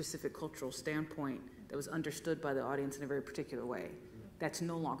very specific cultural standpoint that was understood by the audience in a very particular way. That's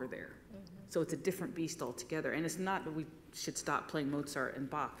no longer there. So it's a different beast altogether. And it's not that we should stop playing Mozart and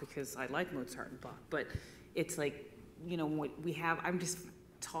Bach, because I like Mozart and Bach, but it's like, what we have,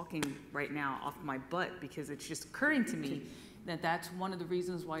 talking right now off my butt because it's just occurring to me that that's one of the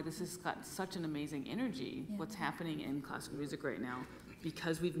reasons why this has got such an amazing energy, what's happening in classical music right now,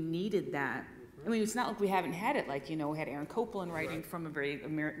 because we've needed that. I mean, it's not like we haven't had it, like, you know, we had Aaron Copland writing from a very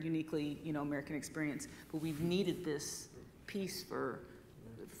uniquely, you know, American experience, but we've needed this piece for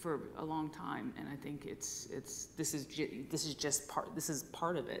a long time, and I think this is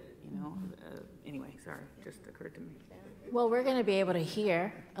part of it, you know. Anyway, sorry, just occurred to me. Well, we're going to be able to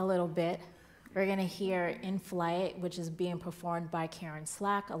hear a little bit. We're going to hear In Flight, which is being performed by Karen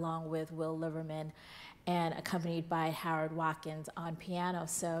Slack along with Will Liverman and accompanied by Howard Watkins on piano.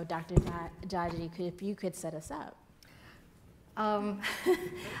 So Dr. Jaji, if you could set us up.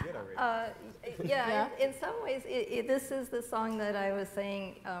 Yeah, in some ways, this is the song that I was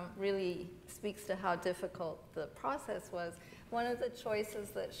saying really speaks to how difficult the process was. One of the choices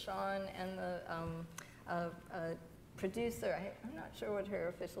that Shawn and the producer, I'm not sure what her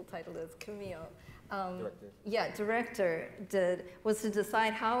official title is, Camille, director did, was to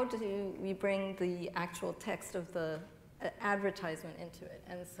decide how do we bring the actual text of the advertisement into it.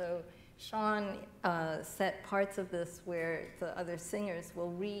 And so Shawn set parts of this where the other singers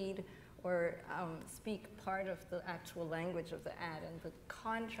will read or speak part of the actual language of the ad, and the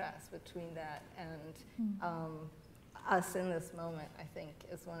contrast between that and us in this moment, I think,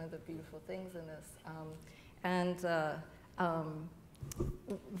 is one of the beautiful things in this.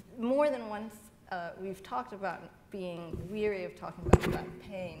 More than once, we've talked about being weary of talking about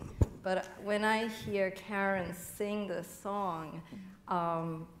pain, but when I hear Karen sing this song,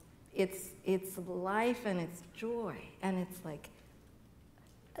 it's life and it's joy, and it's like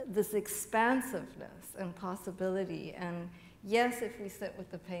this expansiveness and possibility. And yes, if we sit with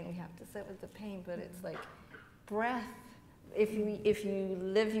the pain, we have to sit with the pain, but it's like breath. If you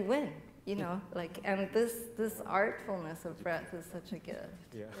live, you win. You know, like, and this artfulness of breath is such a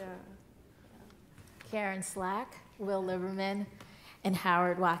gift. Yeah. Karen Slack, Will Liverman, and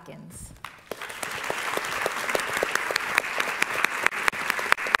Howard Watkins.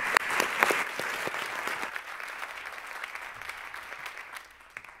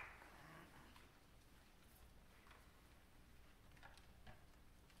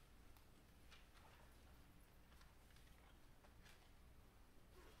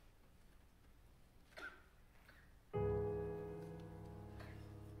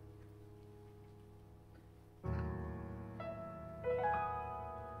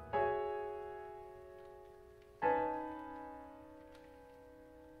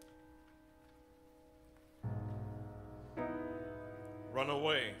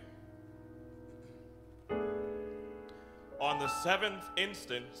 Runaway. On the 7th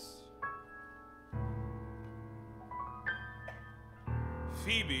instance,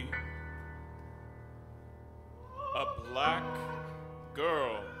 Phoebe, a black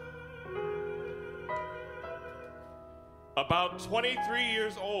girl, about 23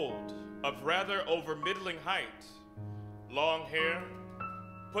 years old, of rather over middling height, long hair,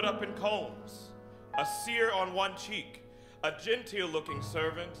 put up in combs, a sear on one cheek, a genteel-looking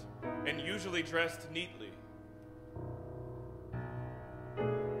servant, and usually dressed neatly.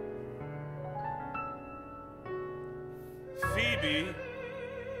 Phoebe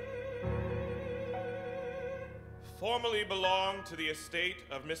formerly belonged to the estate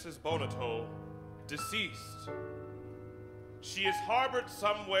of Mrs. Bonato, deceased. She is harbored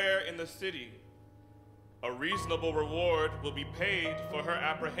somewhere in the city. A reasonable reward will be paid for her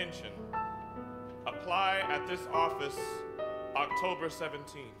apprehension. Apply at this office October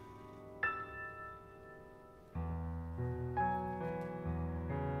 17.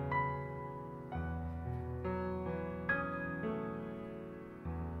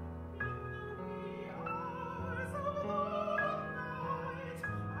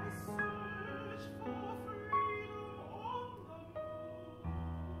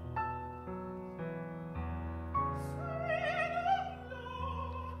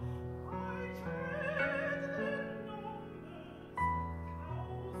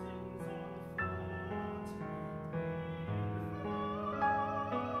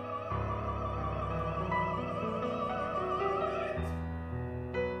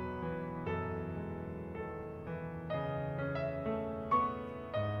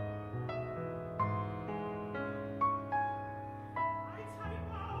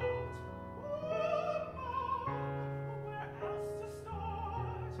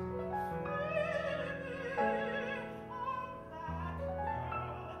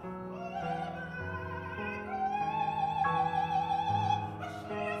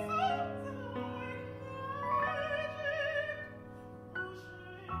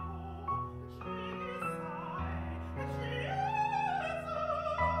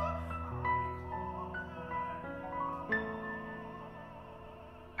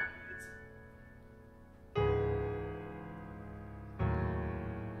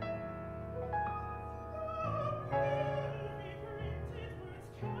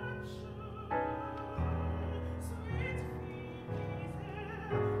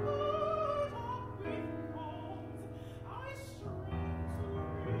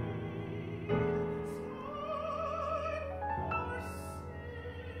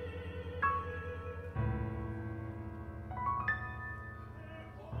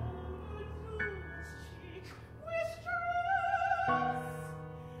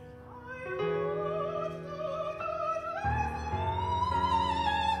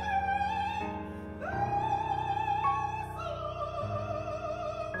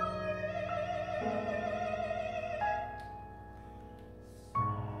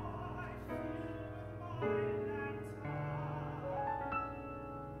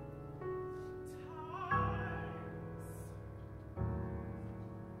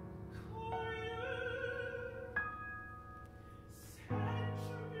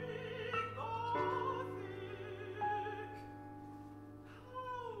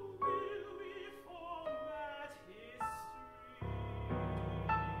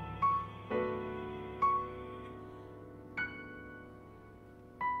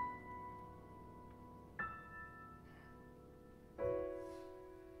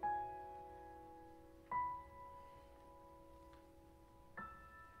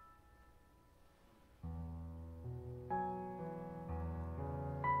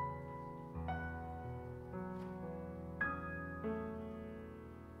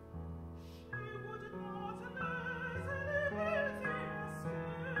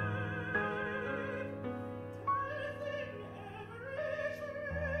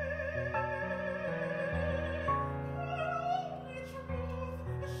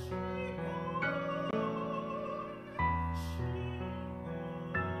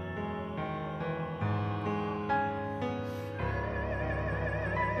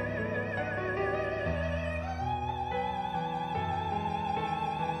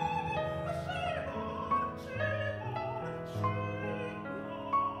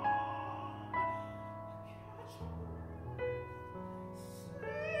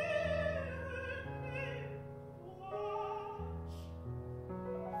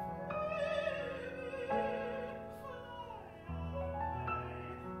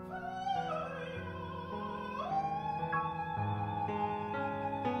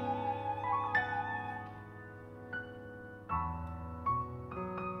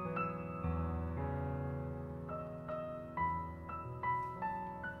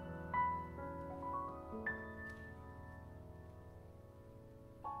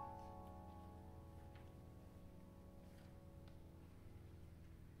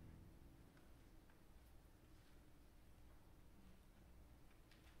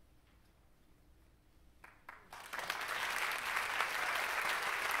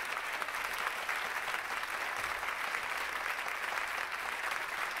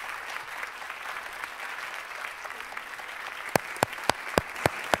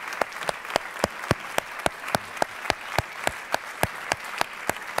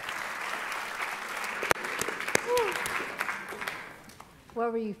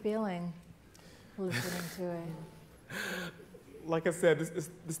 What were you feeling listening to it? Like I said,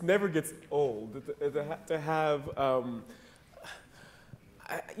 this never gets old. To have,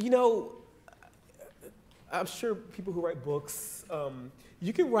 you know, I'm sure people who write books,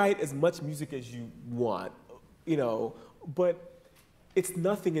 you can write as much music as you want, you know, but it's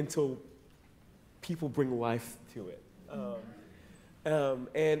nothing until people bring life to it.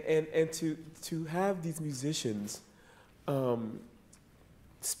 And to have these musicians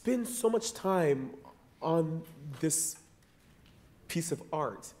spend so much time on this piece of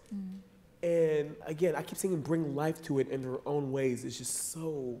art. And again, I keep saying bring life to it in their own ways. It's just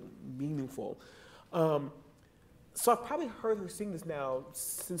so meaningful. So I've probably heard her sing this now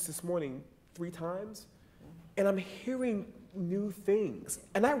since this morning 3 times, and I'm hearing new things.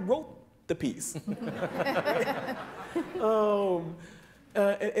 And I wrote the piece.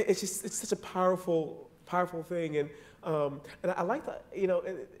 It's such a powerful thing. And I like that, you know,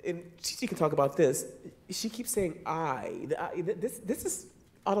 and Tsitsi can talk about this. She keeps saying I. This is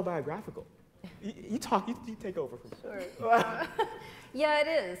autobiographical. You take over from Sure. Yeah, it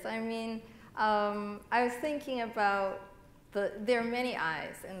is. I mean, I was thinking about there are many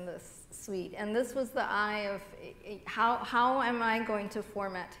I's in this suite, and this was the I of how am I going to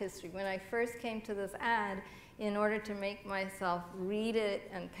format history? When I first came to this ad, in order to make myself read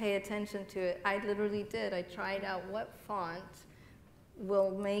it and pay attention to it, I literally did. I tried out what font will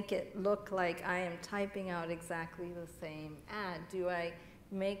make it look like I am typing out exactly the same ad. Do I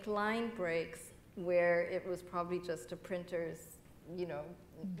make line breaks where it was probably just a printer's, you know,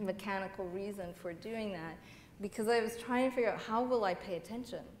 mechanical reason for doing that? Because I was trying to figure out how will I pay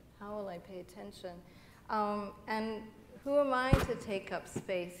attention? How will I pay attention? And who am I to take up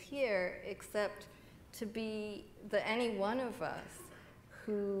space here except to be any one of us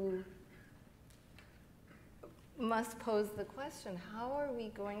who must pose the question, how are we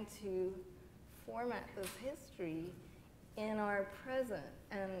going to format this history in our present?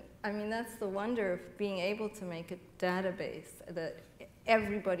 And I mean, that's the wonder of being able to make a database that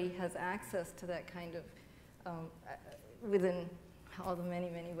everybody has access to that kind of, within all the many,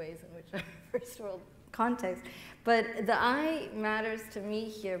 many ways in which our first world context. But the I matters to me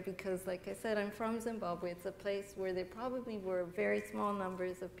here because, like I said, I'm from Zimbabwe. It's a place where there probably were very small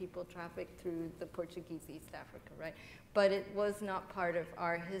numbers of people trafficked through the Portuguese East Africa, right? But it was not part of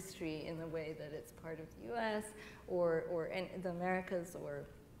our history in the way that it's part of the US or the Americas or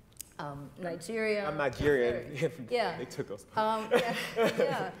Nigeria. I'm Nigerian. Yeah. They took us.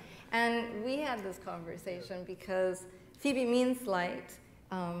 Yeah. And we had this conversation because Phoebe means light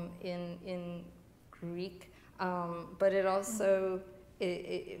in Greek, but it also,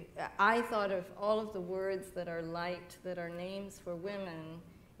 I thought of all of the words that are light, that are names for women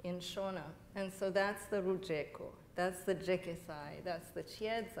in Shona. And so that's the Rujeko, that's the Jekesai, that's the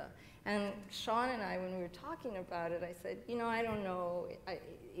Chiedza. And Shawn and I, when we were talking about it, I said, you know, I don't know,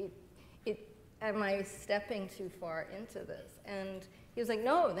 am I stepping too far into this? And he was like,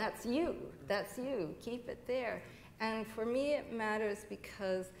 no, that's you, keep it there. And for me, it matters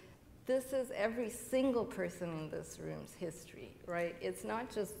because this is every single person in this room's history, right? It's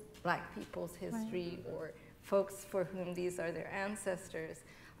not just Black people's history or folks for whom these are their ancestors.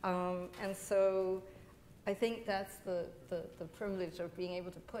 And so I think that's the privilege of being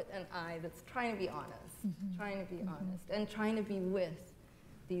able to put an I that's trying to be honest, and trying to be with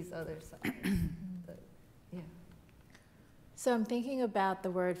these other sides. Yeah. So I'm thinking about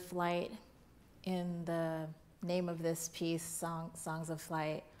the word flight in the name of this piece, Songs of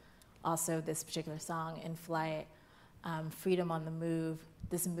Flight, also this particular song, In Flight, Freedom on the Move,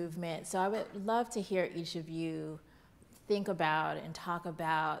 this movement. So I would love to hear each of you think about and talk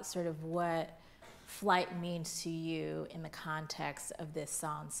about sort of what flight means to you in the context of this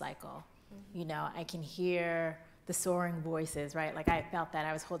song cycle. You know, I can hear the soaring voices, right? Like I felt that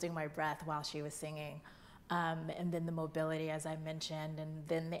I was holding my breath while she was singing. And then the mobility, as I mentioned, and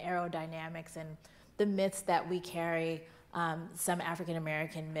then the aerodynamics and the myths that we carry, some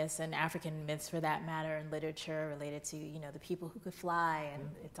African-American myths and African myths for that matter in literature related to, you know, the people who could fly, and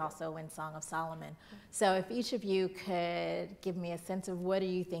it's also in Song of Solomon. So if each of you could give me a sense of what are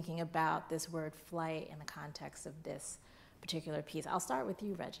you thinking about this word flight in the context of this particular piece. I'll start with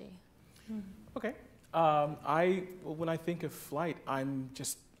you, Reggie. Okay. When I think of flight, I'm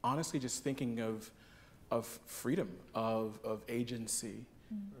just honestly just thinking of freedom, of agency,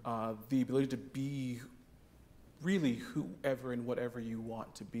 the ability to be really whoever and whatever you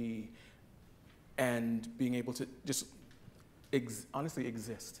want to be, and being able to just honestly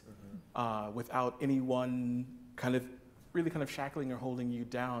exist without anyone kind of shackling or holding you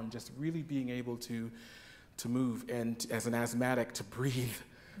down, just really being able to to move, and as an asthmatic, to breathe.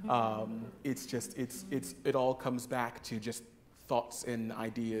 It all comes back to just thoughts and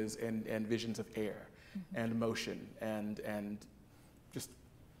ideas and visions of air and motion and just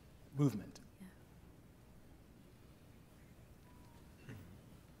movement.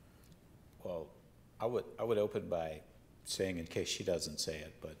 Well, I would open by saying, in case she doesn't say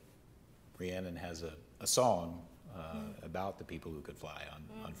it, but Rhiannon has a song about the people who could fly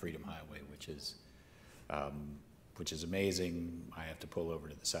on Freedom Highway, which is amazing. I have to pull over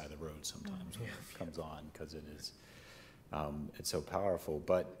to the side of the road sometimes when it comes on, because it is it's so powerful.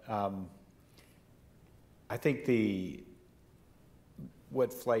 But I think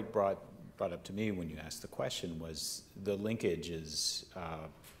what Flight brought up to me when you asked the question was the linkage is,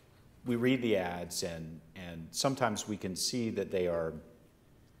 we read the ads and sometimes we can see that they are,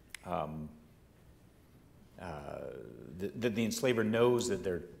 the enslaver knows that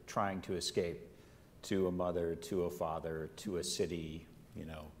they're trying to escape to a mother, to a father, to a city. You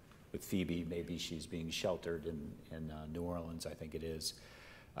know, with Phoebe, maybe she's being sheltered in New Orleans, I think it is.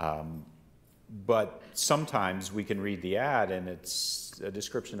 But sometimes we can read the ad and it's a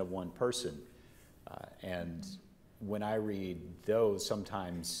description of one person. And when I read those,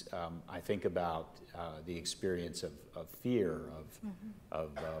 sometimes I think about the experience of fear, of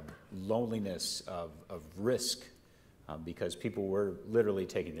loneliness, of risk, because people were literally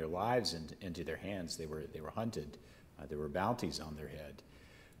taking their lives into their hands. They were hunted. There were bounties on their head.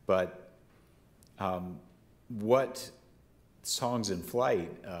 But what Songs in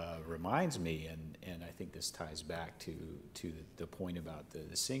Flight reminds me, and I think this ties back to the point about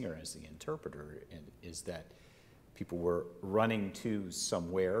the singer as the interpreter, and is that people were running to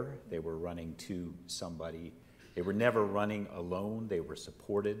somewhere. They were running to somebody. They were never running alone. They were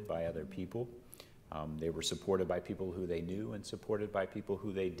supported by other people. They were supported by people who they knew and supported by people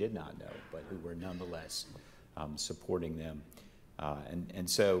who they did not know, but who were nonetheless supporting them. And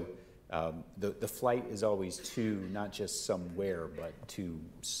so the flight is always to not just somewhere, but to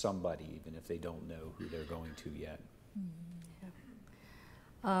somebody, even if they don't know who they're going to yet.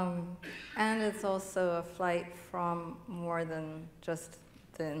 And it's also a flight from more than just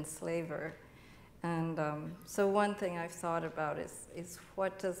the enslaver. And so one thing I've thought about is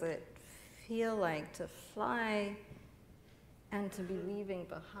what does it feel like to fly and to be leaving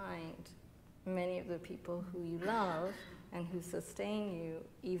behind many of the people who you love and who sustain you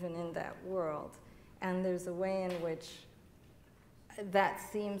even in that world. And there's a way in which that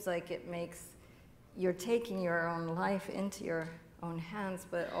seems like it makes, you're taking your own life into your own hands,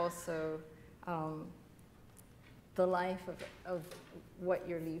 but also the life of what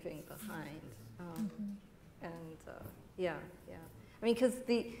you're leaving behind. Yeah. I mean, because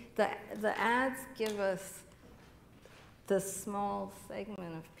the ads give us the small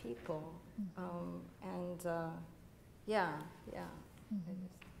segment of people, yeah.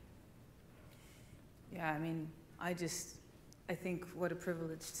 Yeah, I mean, I think what a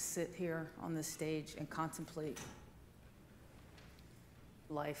privilege to sit here on this stage and contemplate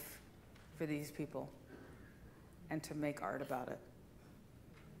life for these people and to make art about it.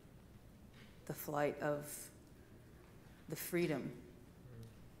 The flight of the freedom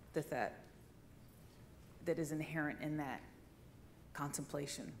that is inherent in that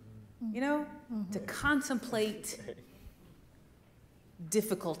contemplation. You know, to contemplate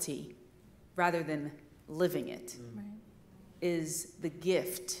difficulty rather than living it is the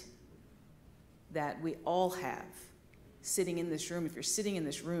gift that we all have sitting in this room. If you're sitting in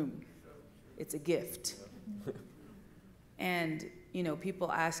this room, it's a gift. And, you know,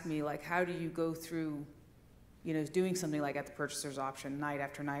 people ask me, like, how do you go through, you know, doing something like At the Purchaser's Option night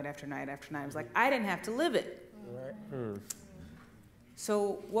after night after night after night? I was like, I didn't have to live it.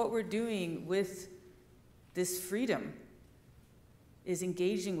 So what we're doing with this freedom is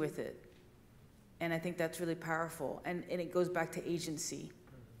engaging with it. And I think that's really powerful. And it goes back to agency.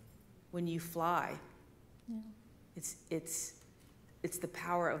 When you fly, it's the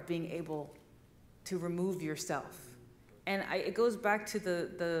power of being able to remove yourself. And it goes back to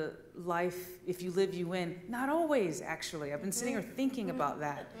the life, if you live, you win. Not always, actually. I've been sitting here thinking about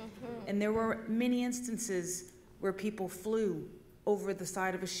that. And there were many instances where people flew over the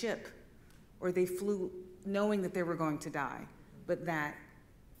side of a ship, or they flew knowing that they were going to die, but that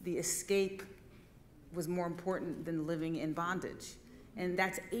the escape was more important than living in bondage. And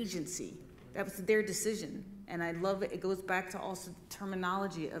that's agency. That was their decision. And I love it. It goes back to also the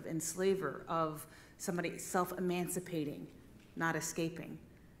terminology of enslaver, of somebody self-emancipating, not escaping.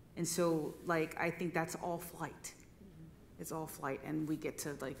 And so, like, I think that's all flight. It's all flight, and we get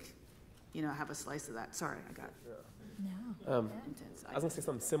to, like, you know, have a slice of that. Sorry, I got it. No. I was going to say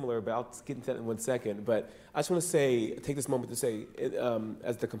something similar, but I'll get into that in 1 second. But I just want to say, take this moment to say,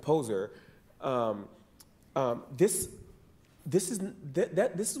 as the composer, this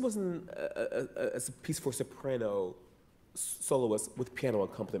wasn't a piece for soprano soloist with piano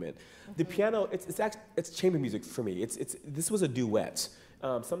accompaniment. The piano, it's chamber music for me. This was a duet.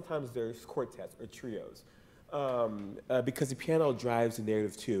 Sometimes there's quartets or trios, because the piano drives the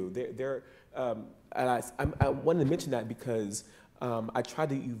narrative too. And I wanted to mention that because I tried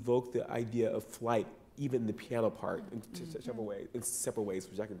to evoke the idea of flight, even the piano part, in several ways,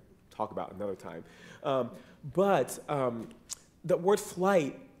 which I can talk about another time. But the word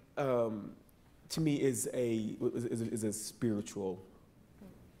flight, to me, is a spiritual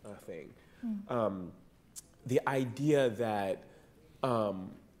thing. The idea that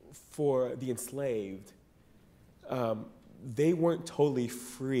for the enslaved, they weren't totally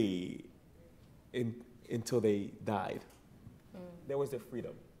free until they died. There was their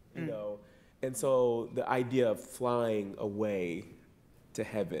freedom, you know? And so the idea of flying away to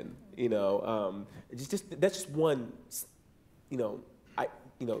heaven, you know, that's just one,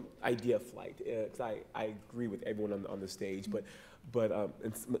 idea of flight. 'Cause I agree with everyone on the stage, but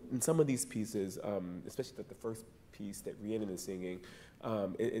in some of these pieces, especially the first piece that Rhiannon is singing,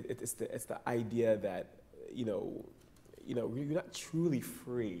 it's the idea that you're not truly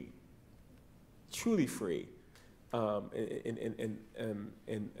free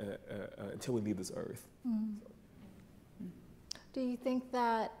until we leave this earth. Do you think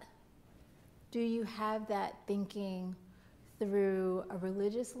that? Do you have that thinking through a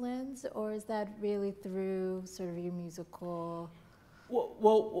religious lens, or is that really through sort of your musical?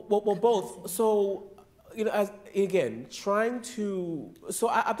 Well, both. So, again, trying to. So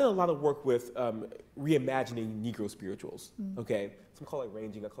I've done a lot of work with reimagining Negro spirituals. Okay, some call it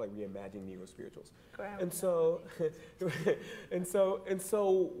ranging. I call it reimagining Negro spirituals. And so,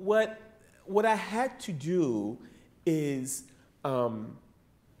 what I had to do is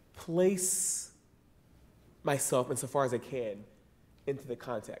place myself, insofar as I can, into the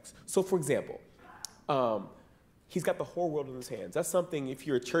context. So, for example, he's got the whole world in his hands. That's something, if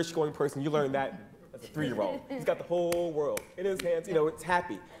you're a church-going person, you learn that as a 3-year-old. He's got the whole world in his hands, it's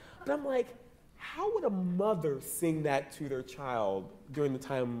happy. But I'm like, how would a mother sing that to their child during the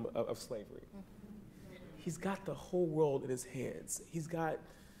time of slavery? He's got the whole world in his hands. He's got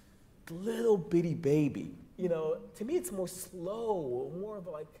the little bitty baby. To me, it's more slow, more of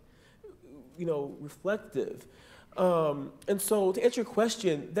like, reflective. And so to answer your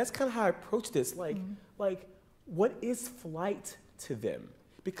question, that's kind of how I approach this. Like, what is flight to them?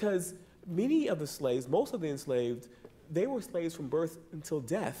 Because many of the slaves, most of the enslaved, they were slaves from birth until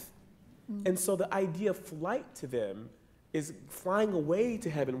death. And so the idea of flight to them is flying away to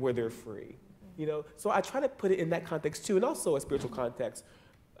heaven where they're free. So I try to put it in that context too, and also a spiritual context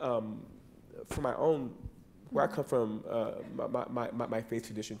for my own, where I come from, my faith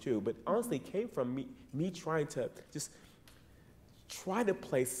tradition too. But honestly, it came from me trying to just try to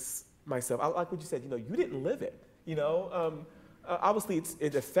place myself. I like what you said. You didn't live it. Obviously,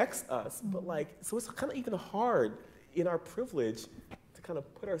 it affects us, but so it's kind of even hard in our privilege to kind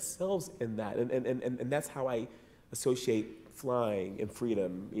of put ourselves in that, and that's how I associate flying and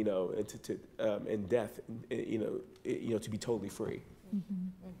freedom, and death, to be totally free.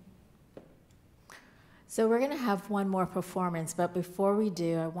 So we're going to have one more performance, but before we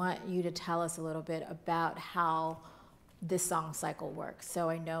do, I want you to tell us a little bit about how this song cycle works. So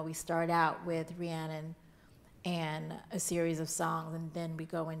I know we start out with Rhiannon and a series of songs, and then we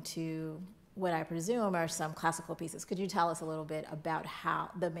go into what I presume are some classical pieces. Could you tell us a little bit about how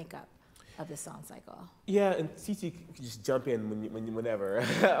the makeup of the song cycle? Yeah, and Tsitsi can just jump in whenever,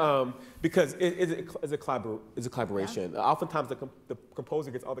 because it's a collaboration. Yeah. Oftentimes the composer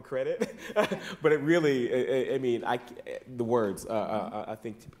gets all the credit, but it really, the words, I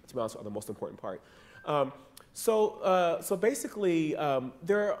think, to be honest, are the most important part. So basically,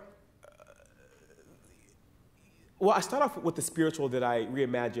 well, I start off with the spiritual that I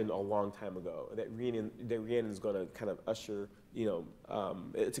reimagined a long time ago, that Rhiannon is going to kind of usher,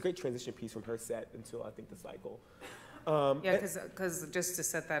 it's a great transition piece from her set into, I think, the cycle. Yeah, because just to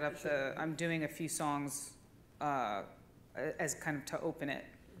set that up, I'm doing a few songs as kind of to open it.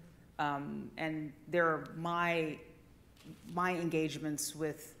 And there are my engagements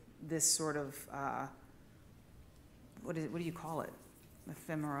with this sort of, what do you call it?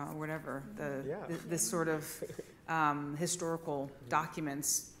 Ephemera or whatever, this sort of historical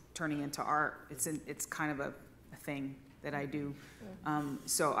documents turning into art. It's kind of a thing that I do.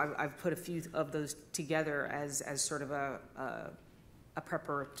 So I've put a few of those together as sort of a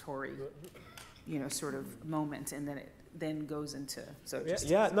preparatory, sort of moment, and then then goes into. So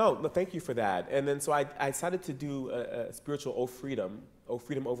no, thank you for that. And then so I decided to do a spiritual "O freedom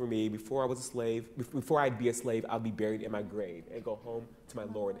over me. Before I was a slave, before I'd be a slave, I'll be buried in my grave and go home to my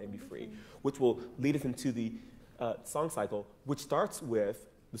Lord and be free," which will lead us into the song cycle, which starts with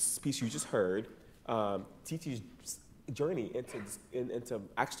the piece you just heard, Tsitsi's journey into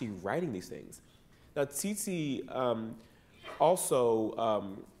actually writing these things. Now, Tsitsi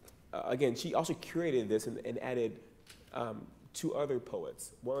also, again, she also curated this and added two other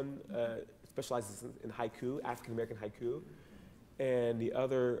poets. One specializes in haiku, African-American haiku, and the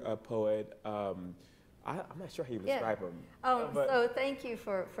other poet, I'm not sure how you describe him. So thank you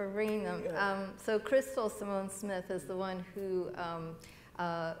for bringing them. So Crystal Simone Smith is the one who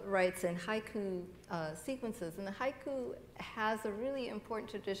writes in haiku sequences. And the haiku has a really important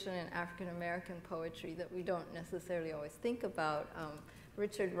tradition in African-American poetry that we don't necessarily always think about.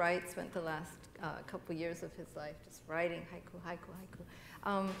 Richard Wright spent the last couple years of his life just writing haiku.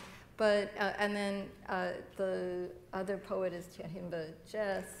 And then the other poet is Tsihimba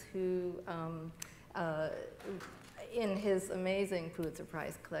Jess, who in his amazing Pulitzer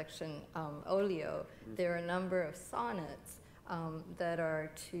Prize collection, Olio, there are a number of sonnets that are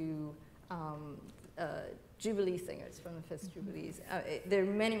to Jubilee singers from the Fifth Jubilees. There are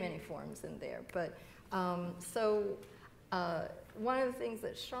many, many forms in there. But one of the things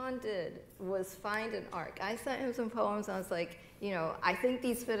that Shawn did was find an arc. I sent him some poems, and I was like, you know, I think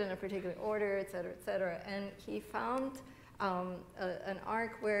these fit in a particular order, et cetera, et cetera. And he found an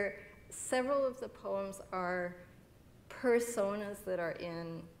arc where several of the poems are personas that are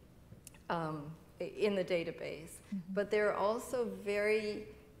in the database, but there are also very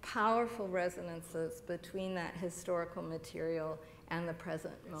powerful resonances between that historical material and the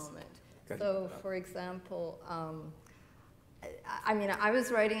present moment. So, for example, I mean, I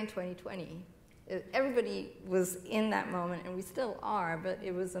was writing in 2020. Everybody was in that moment, and we still are, but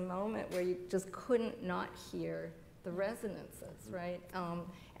it was a moment where you just couldn't not hear the resonances, right?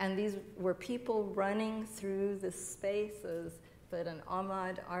 And these were people running through the spaces that an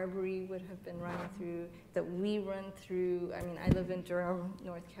Ahmaud Arbery would have been running through, that we run through. I mean, I live in Durham,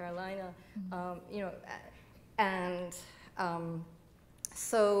 North Carolina, you know, and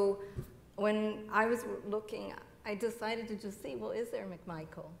so when I was looking, I decided to just see, well, is there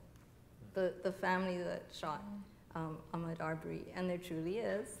McMichael, the family that shot Ahmaud Arbery? And there truly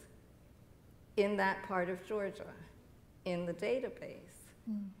is, in that part of Georgia, in the database.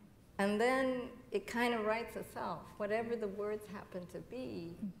 And then it kind of writes itself. Whatever the words happen to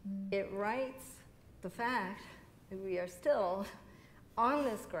be, it writes the fact that we are still on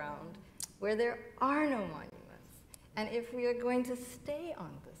this ground where there are no monuments. And if we are going to stay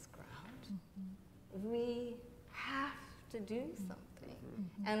on this ground, we have to do something.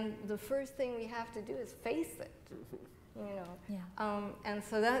 And the first thing we have to do is face it, you know. Yeah. And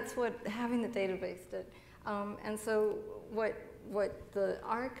so that's what having the database did. And so what the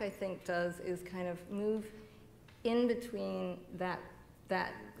arc, I think, does is kind of move in between that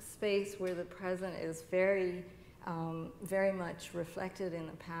space where the present is very, very much reflected in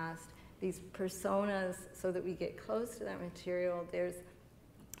the past, these personas, so that we get close to that material. There's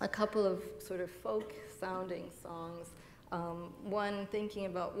a couple of sort of folk-sounding songs, one thinking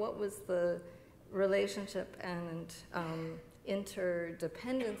about what was the relationship and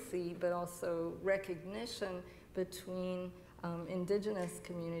interdependency, but also recognition between indigenous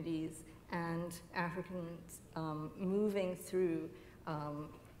communities and Africans moving through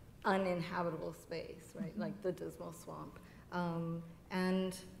uninhabitable space, right? Like the Dismal Swamp.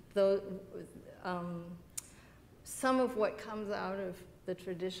 And some of what comes out of the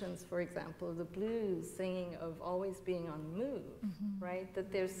traditions, for example, of the blues, singing of always being on the move, right?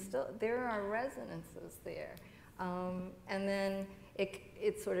 That there are resonances there. And then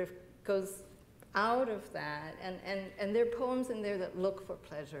it sort of goes out of that, and there are poems in there that look for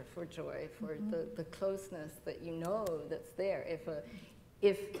pleasure, for joy, for the closeness that you know that's there.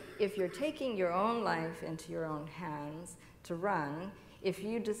 If you're taking your own life into your own hands to run, if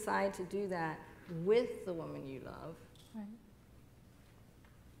you decide to do that with the woman you love, right,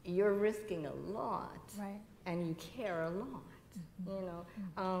 you're risking a lot, right, and you care a lot, you know.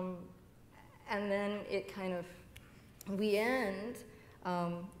 And then it kind of, we end,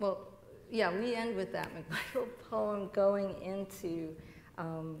 we end with that McMichael poem going into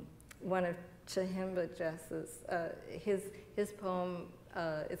one of Tsihimba Jess's, his poem,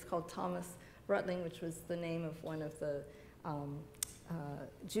 it's called Thomas Rutling, which was the name of one of the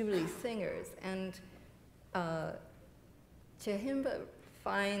Jubilee singers. And Tsihimba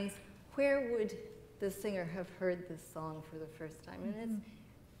finds, where would the singer have heard this song for the first time? And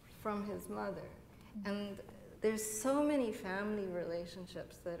it's from his mother. And there's so many family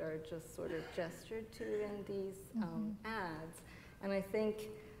relationships that are just sort of gestured to in these ads. And I think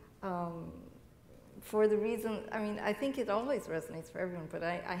for the reason, I mean, I think it always resonates for everyone, but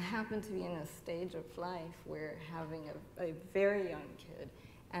I happen to be in a stage of life where having a very young kid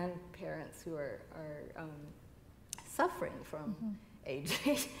and parents who are suffering from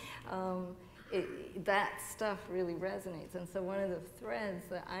aging, that stuff really resonates. And so one of the threads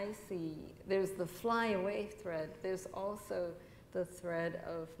that I see, there's the fly away thread, there's also the thread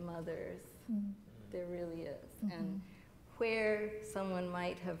of mothers. There really is. And where someone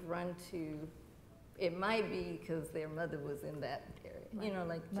might have run to, it might be because their mother was in that area. You know,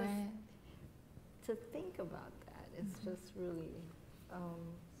 like just to think about that, it's just really,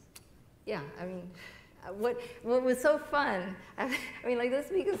 yeah, I mean, what was so fun, I mean, like this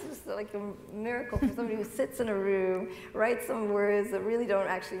week is just like a miracle for somebody who sits in a room, writes some words that really don't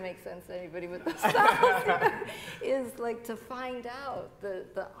actually make sense to anybody but themselves, is like to find out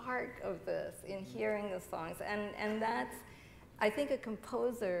the arc of this in hearing the songs. And that's, I think a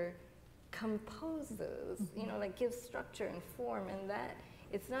composer composes, you know, like gives structure and form, and that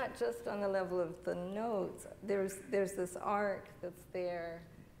it's not just on the level of the notes. There's this arc that's there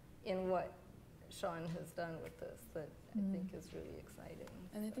in what Shawn has done with this that I think is really exciting.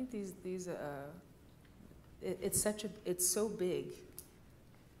 And I think it's so big.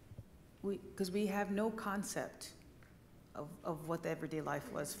 Because we have no concept of what the everyday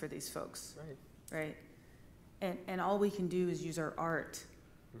life was for these folks, right? And all we can do is use our art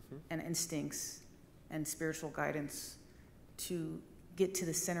and instincts and spiritual guidance to get to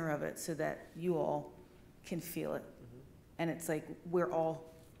the center of it so that you all can feel it. And it's like we're all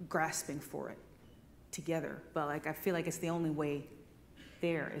grasping for it together. But like I feel like it's the only way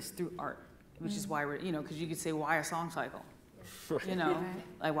there is through art, which is why we're, you know, because you could say, why a song cycle? You know,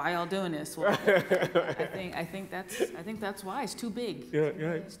 like why y'all doing this? Well, I think that's why it's too big.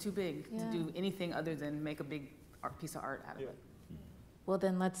 It's too big to do anything other than make a big piece of art out of it. Well,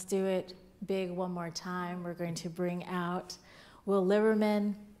 then let's do it big one more time. We're going to bring out Will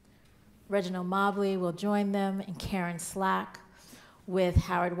Liverman, Reginald Mobley will join them, and Karen Slack with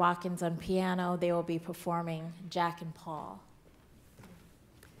Howard Watkins on piano. They will be performing Jack and Paul.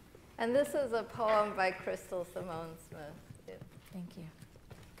 And this is a poem by Crystal Simone Smith. Thank you.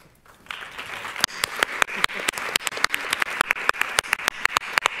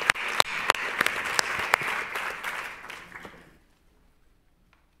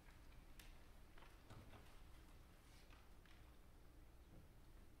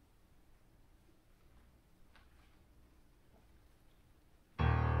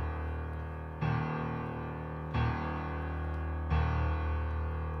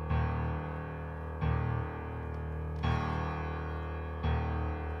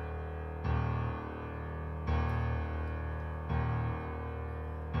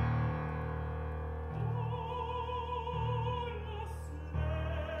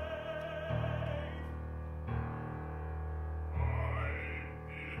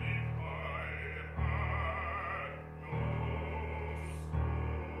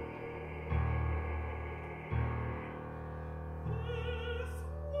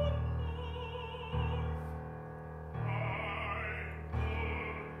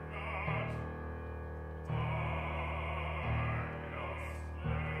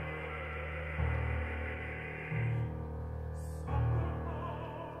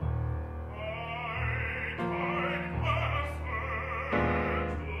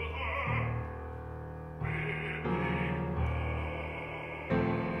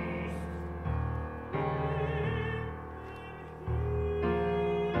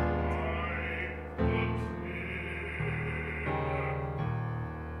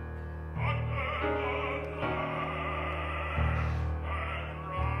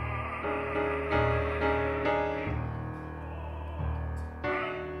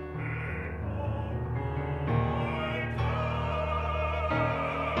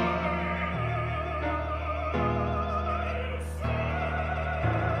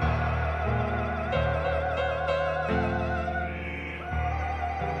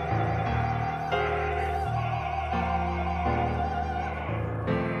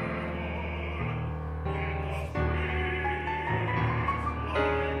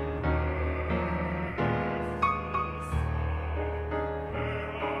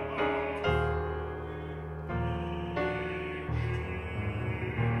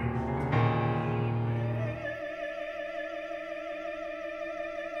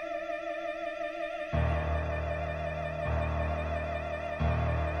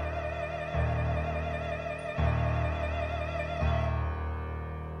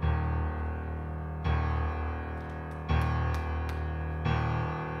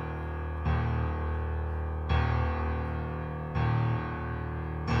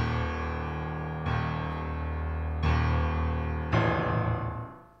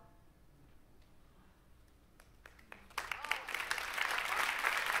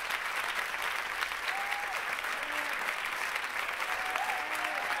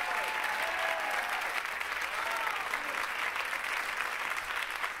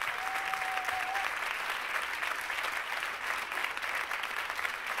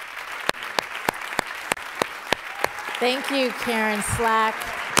 Thank you, Karen Slack,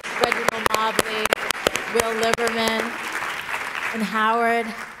 Reginald Mobley, Will Liverman, and Howard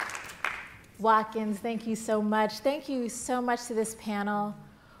Watkins. Thank you so much. Thank you so much to this panel.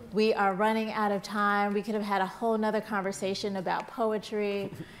 We are running out of time. We could have had a whole nother conversation about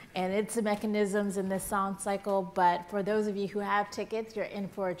poetry and its mechanisms in this song cycle, but for those of you who have tickets, you're in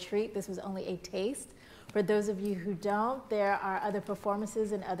for a treat. This was only a taste. For those of you who don't, there are other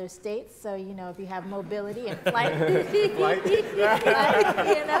performances in other states, so you know, if you have mobility and flight, you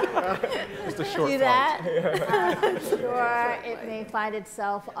know, just a short do that. I'm sure it may find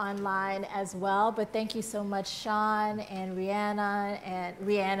itself online as well, but thank you so much, Shawn and Rhiannon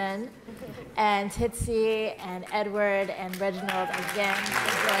and Tsitsi and Edward and Reginald again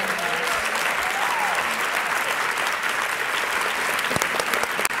for joining us.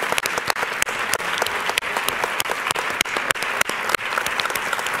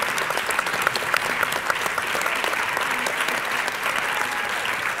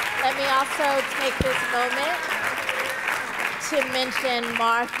 Let me also take this moment to mention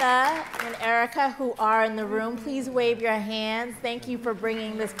Martha and Erica, who are in the room. Please wave your hands. Thank you for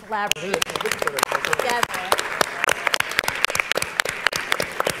bringing this collaboration together.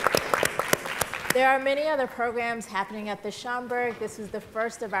 There are many other programs happening at the Schomburg. This is the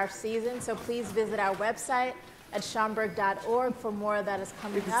first of our season, so please visit our website at schomburg.org for more that is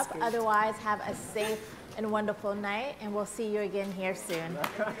coming up. Otherwise, have a safe and wonderful night, and we'll see you again here soon.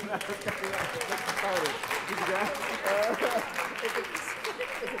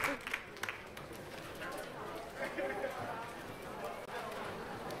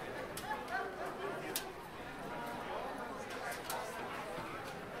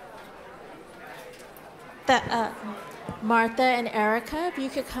 Martha and Erica, if you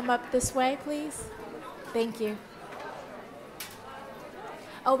could come up this way, please. Thank you.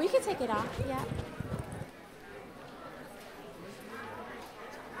 Oh, we can take it off, yeah.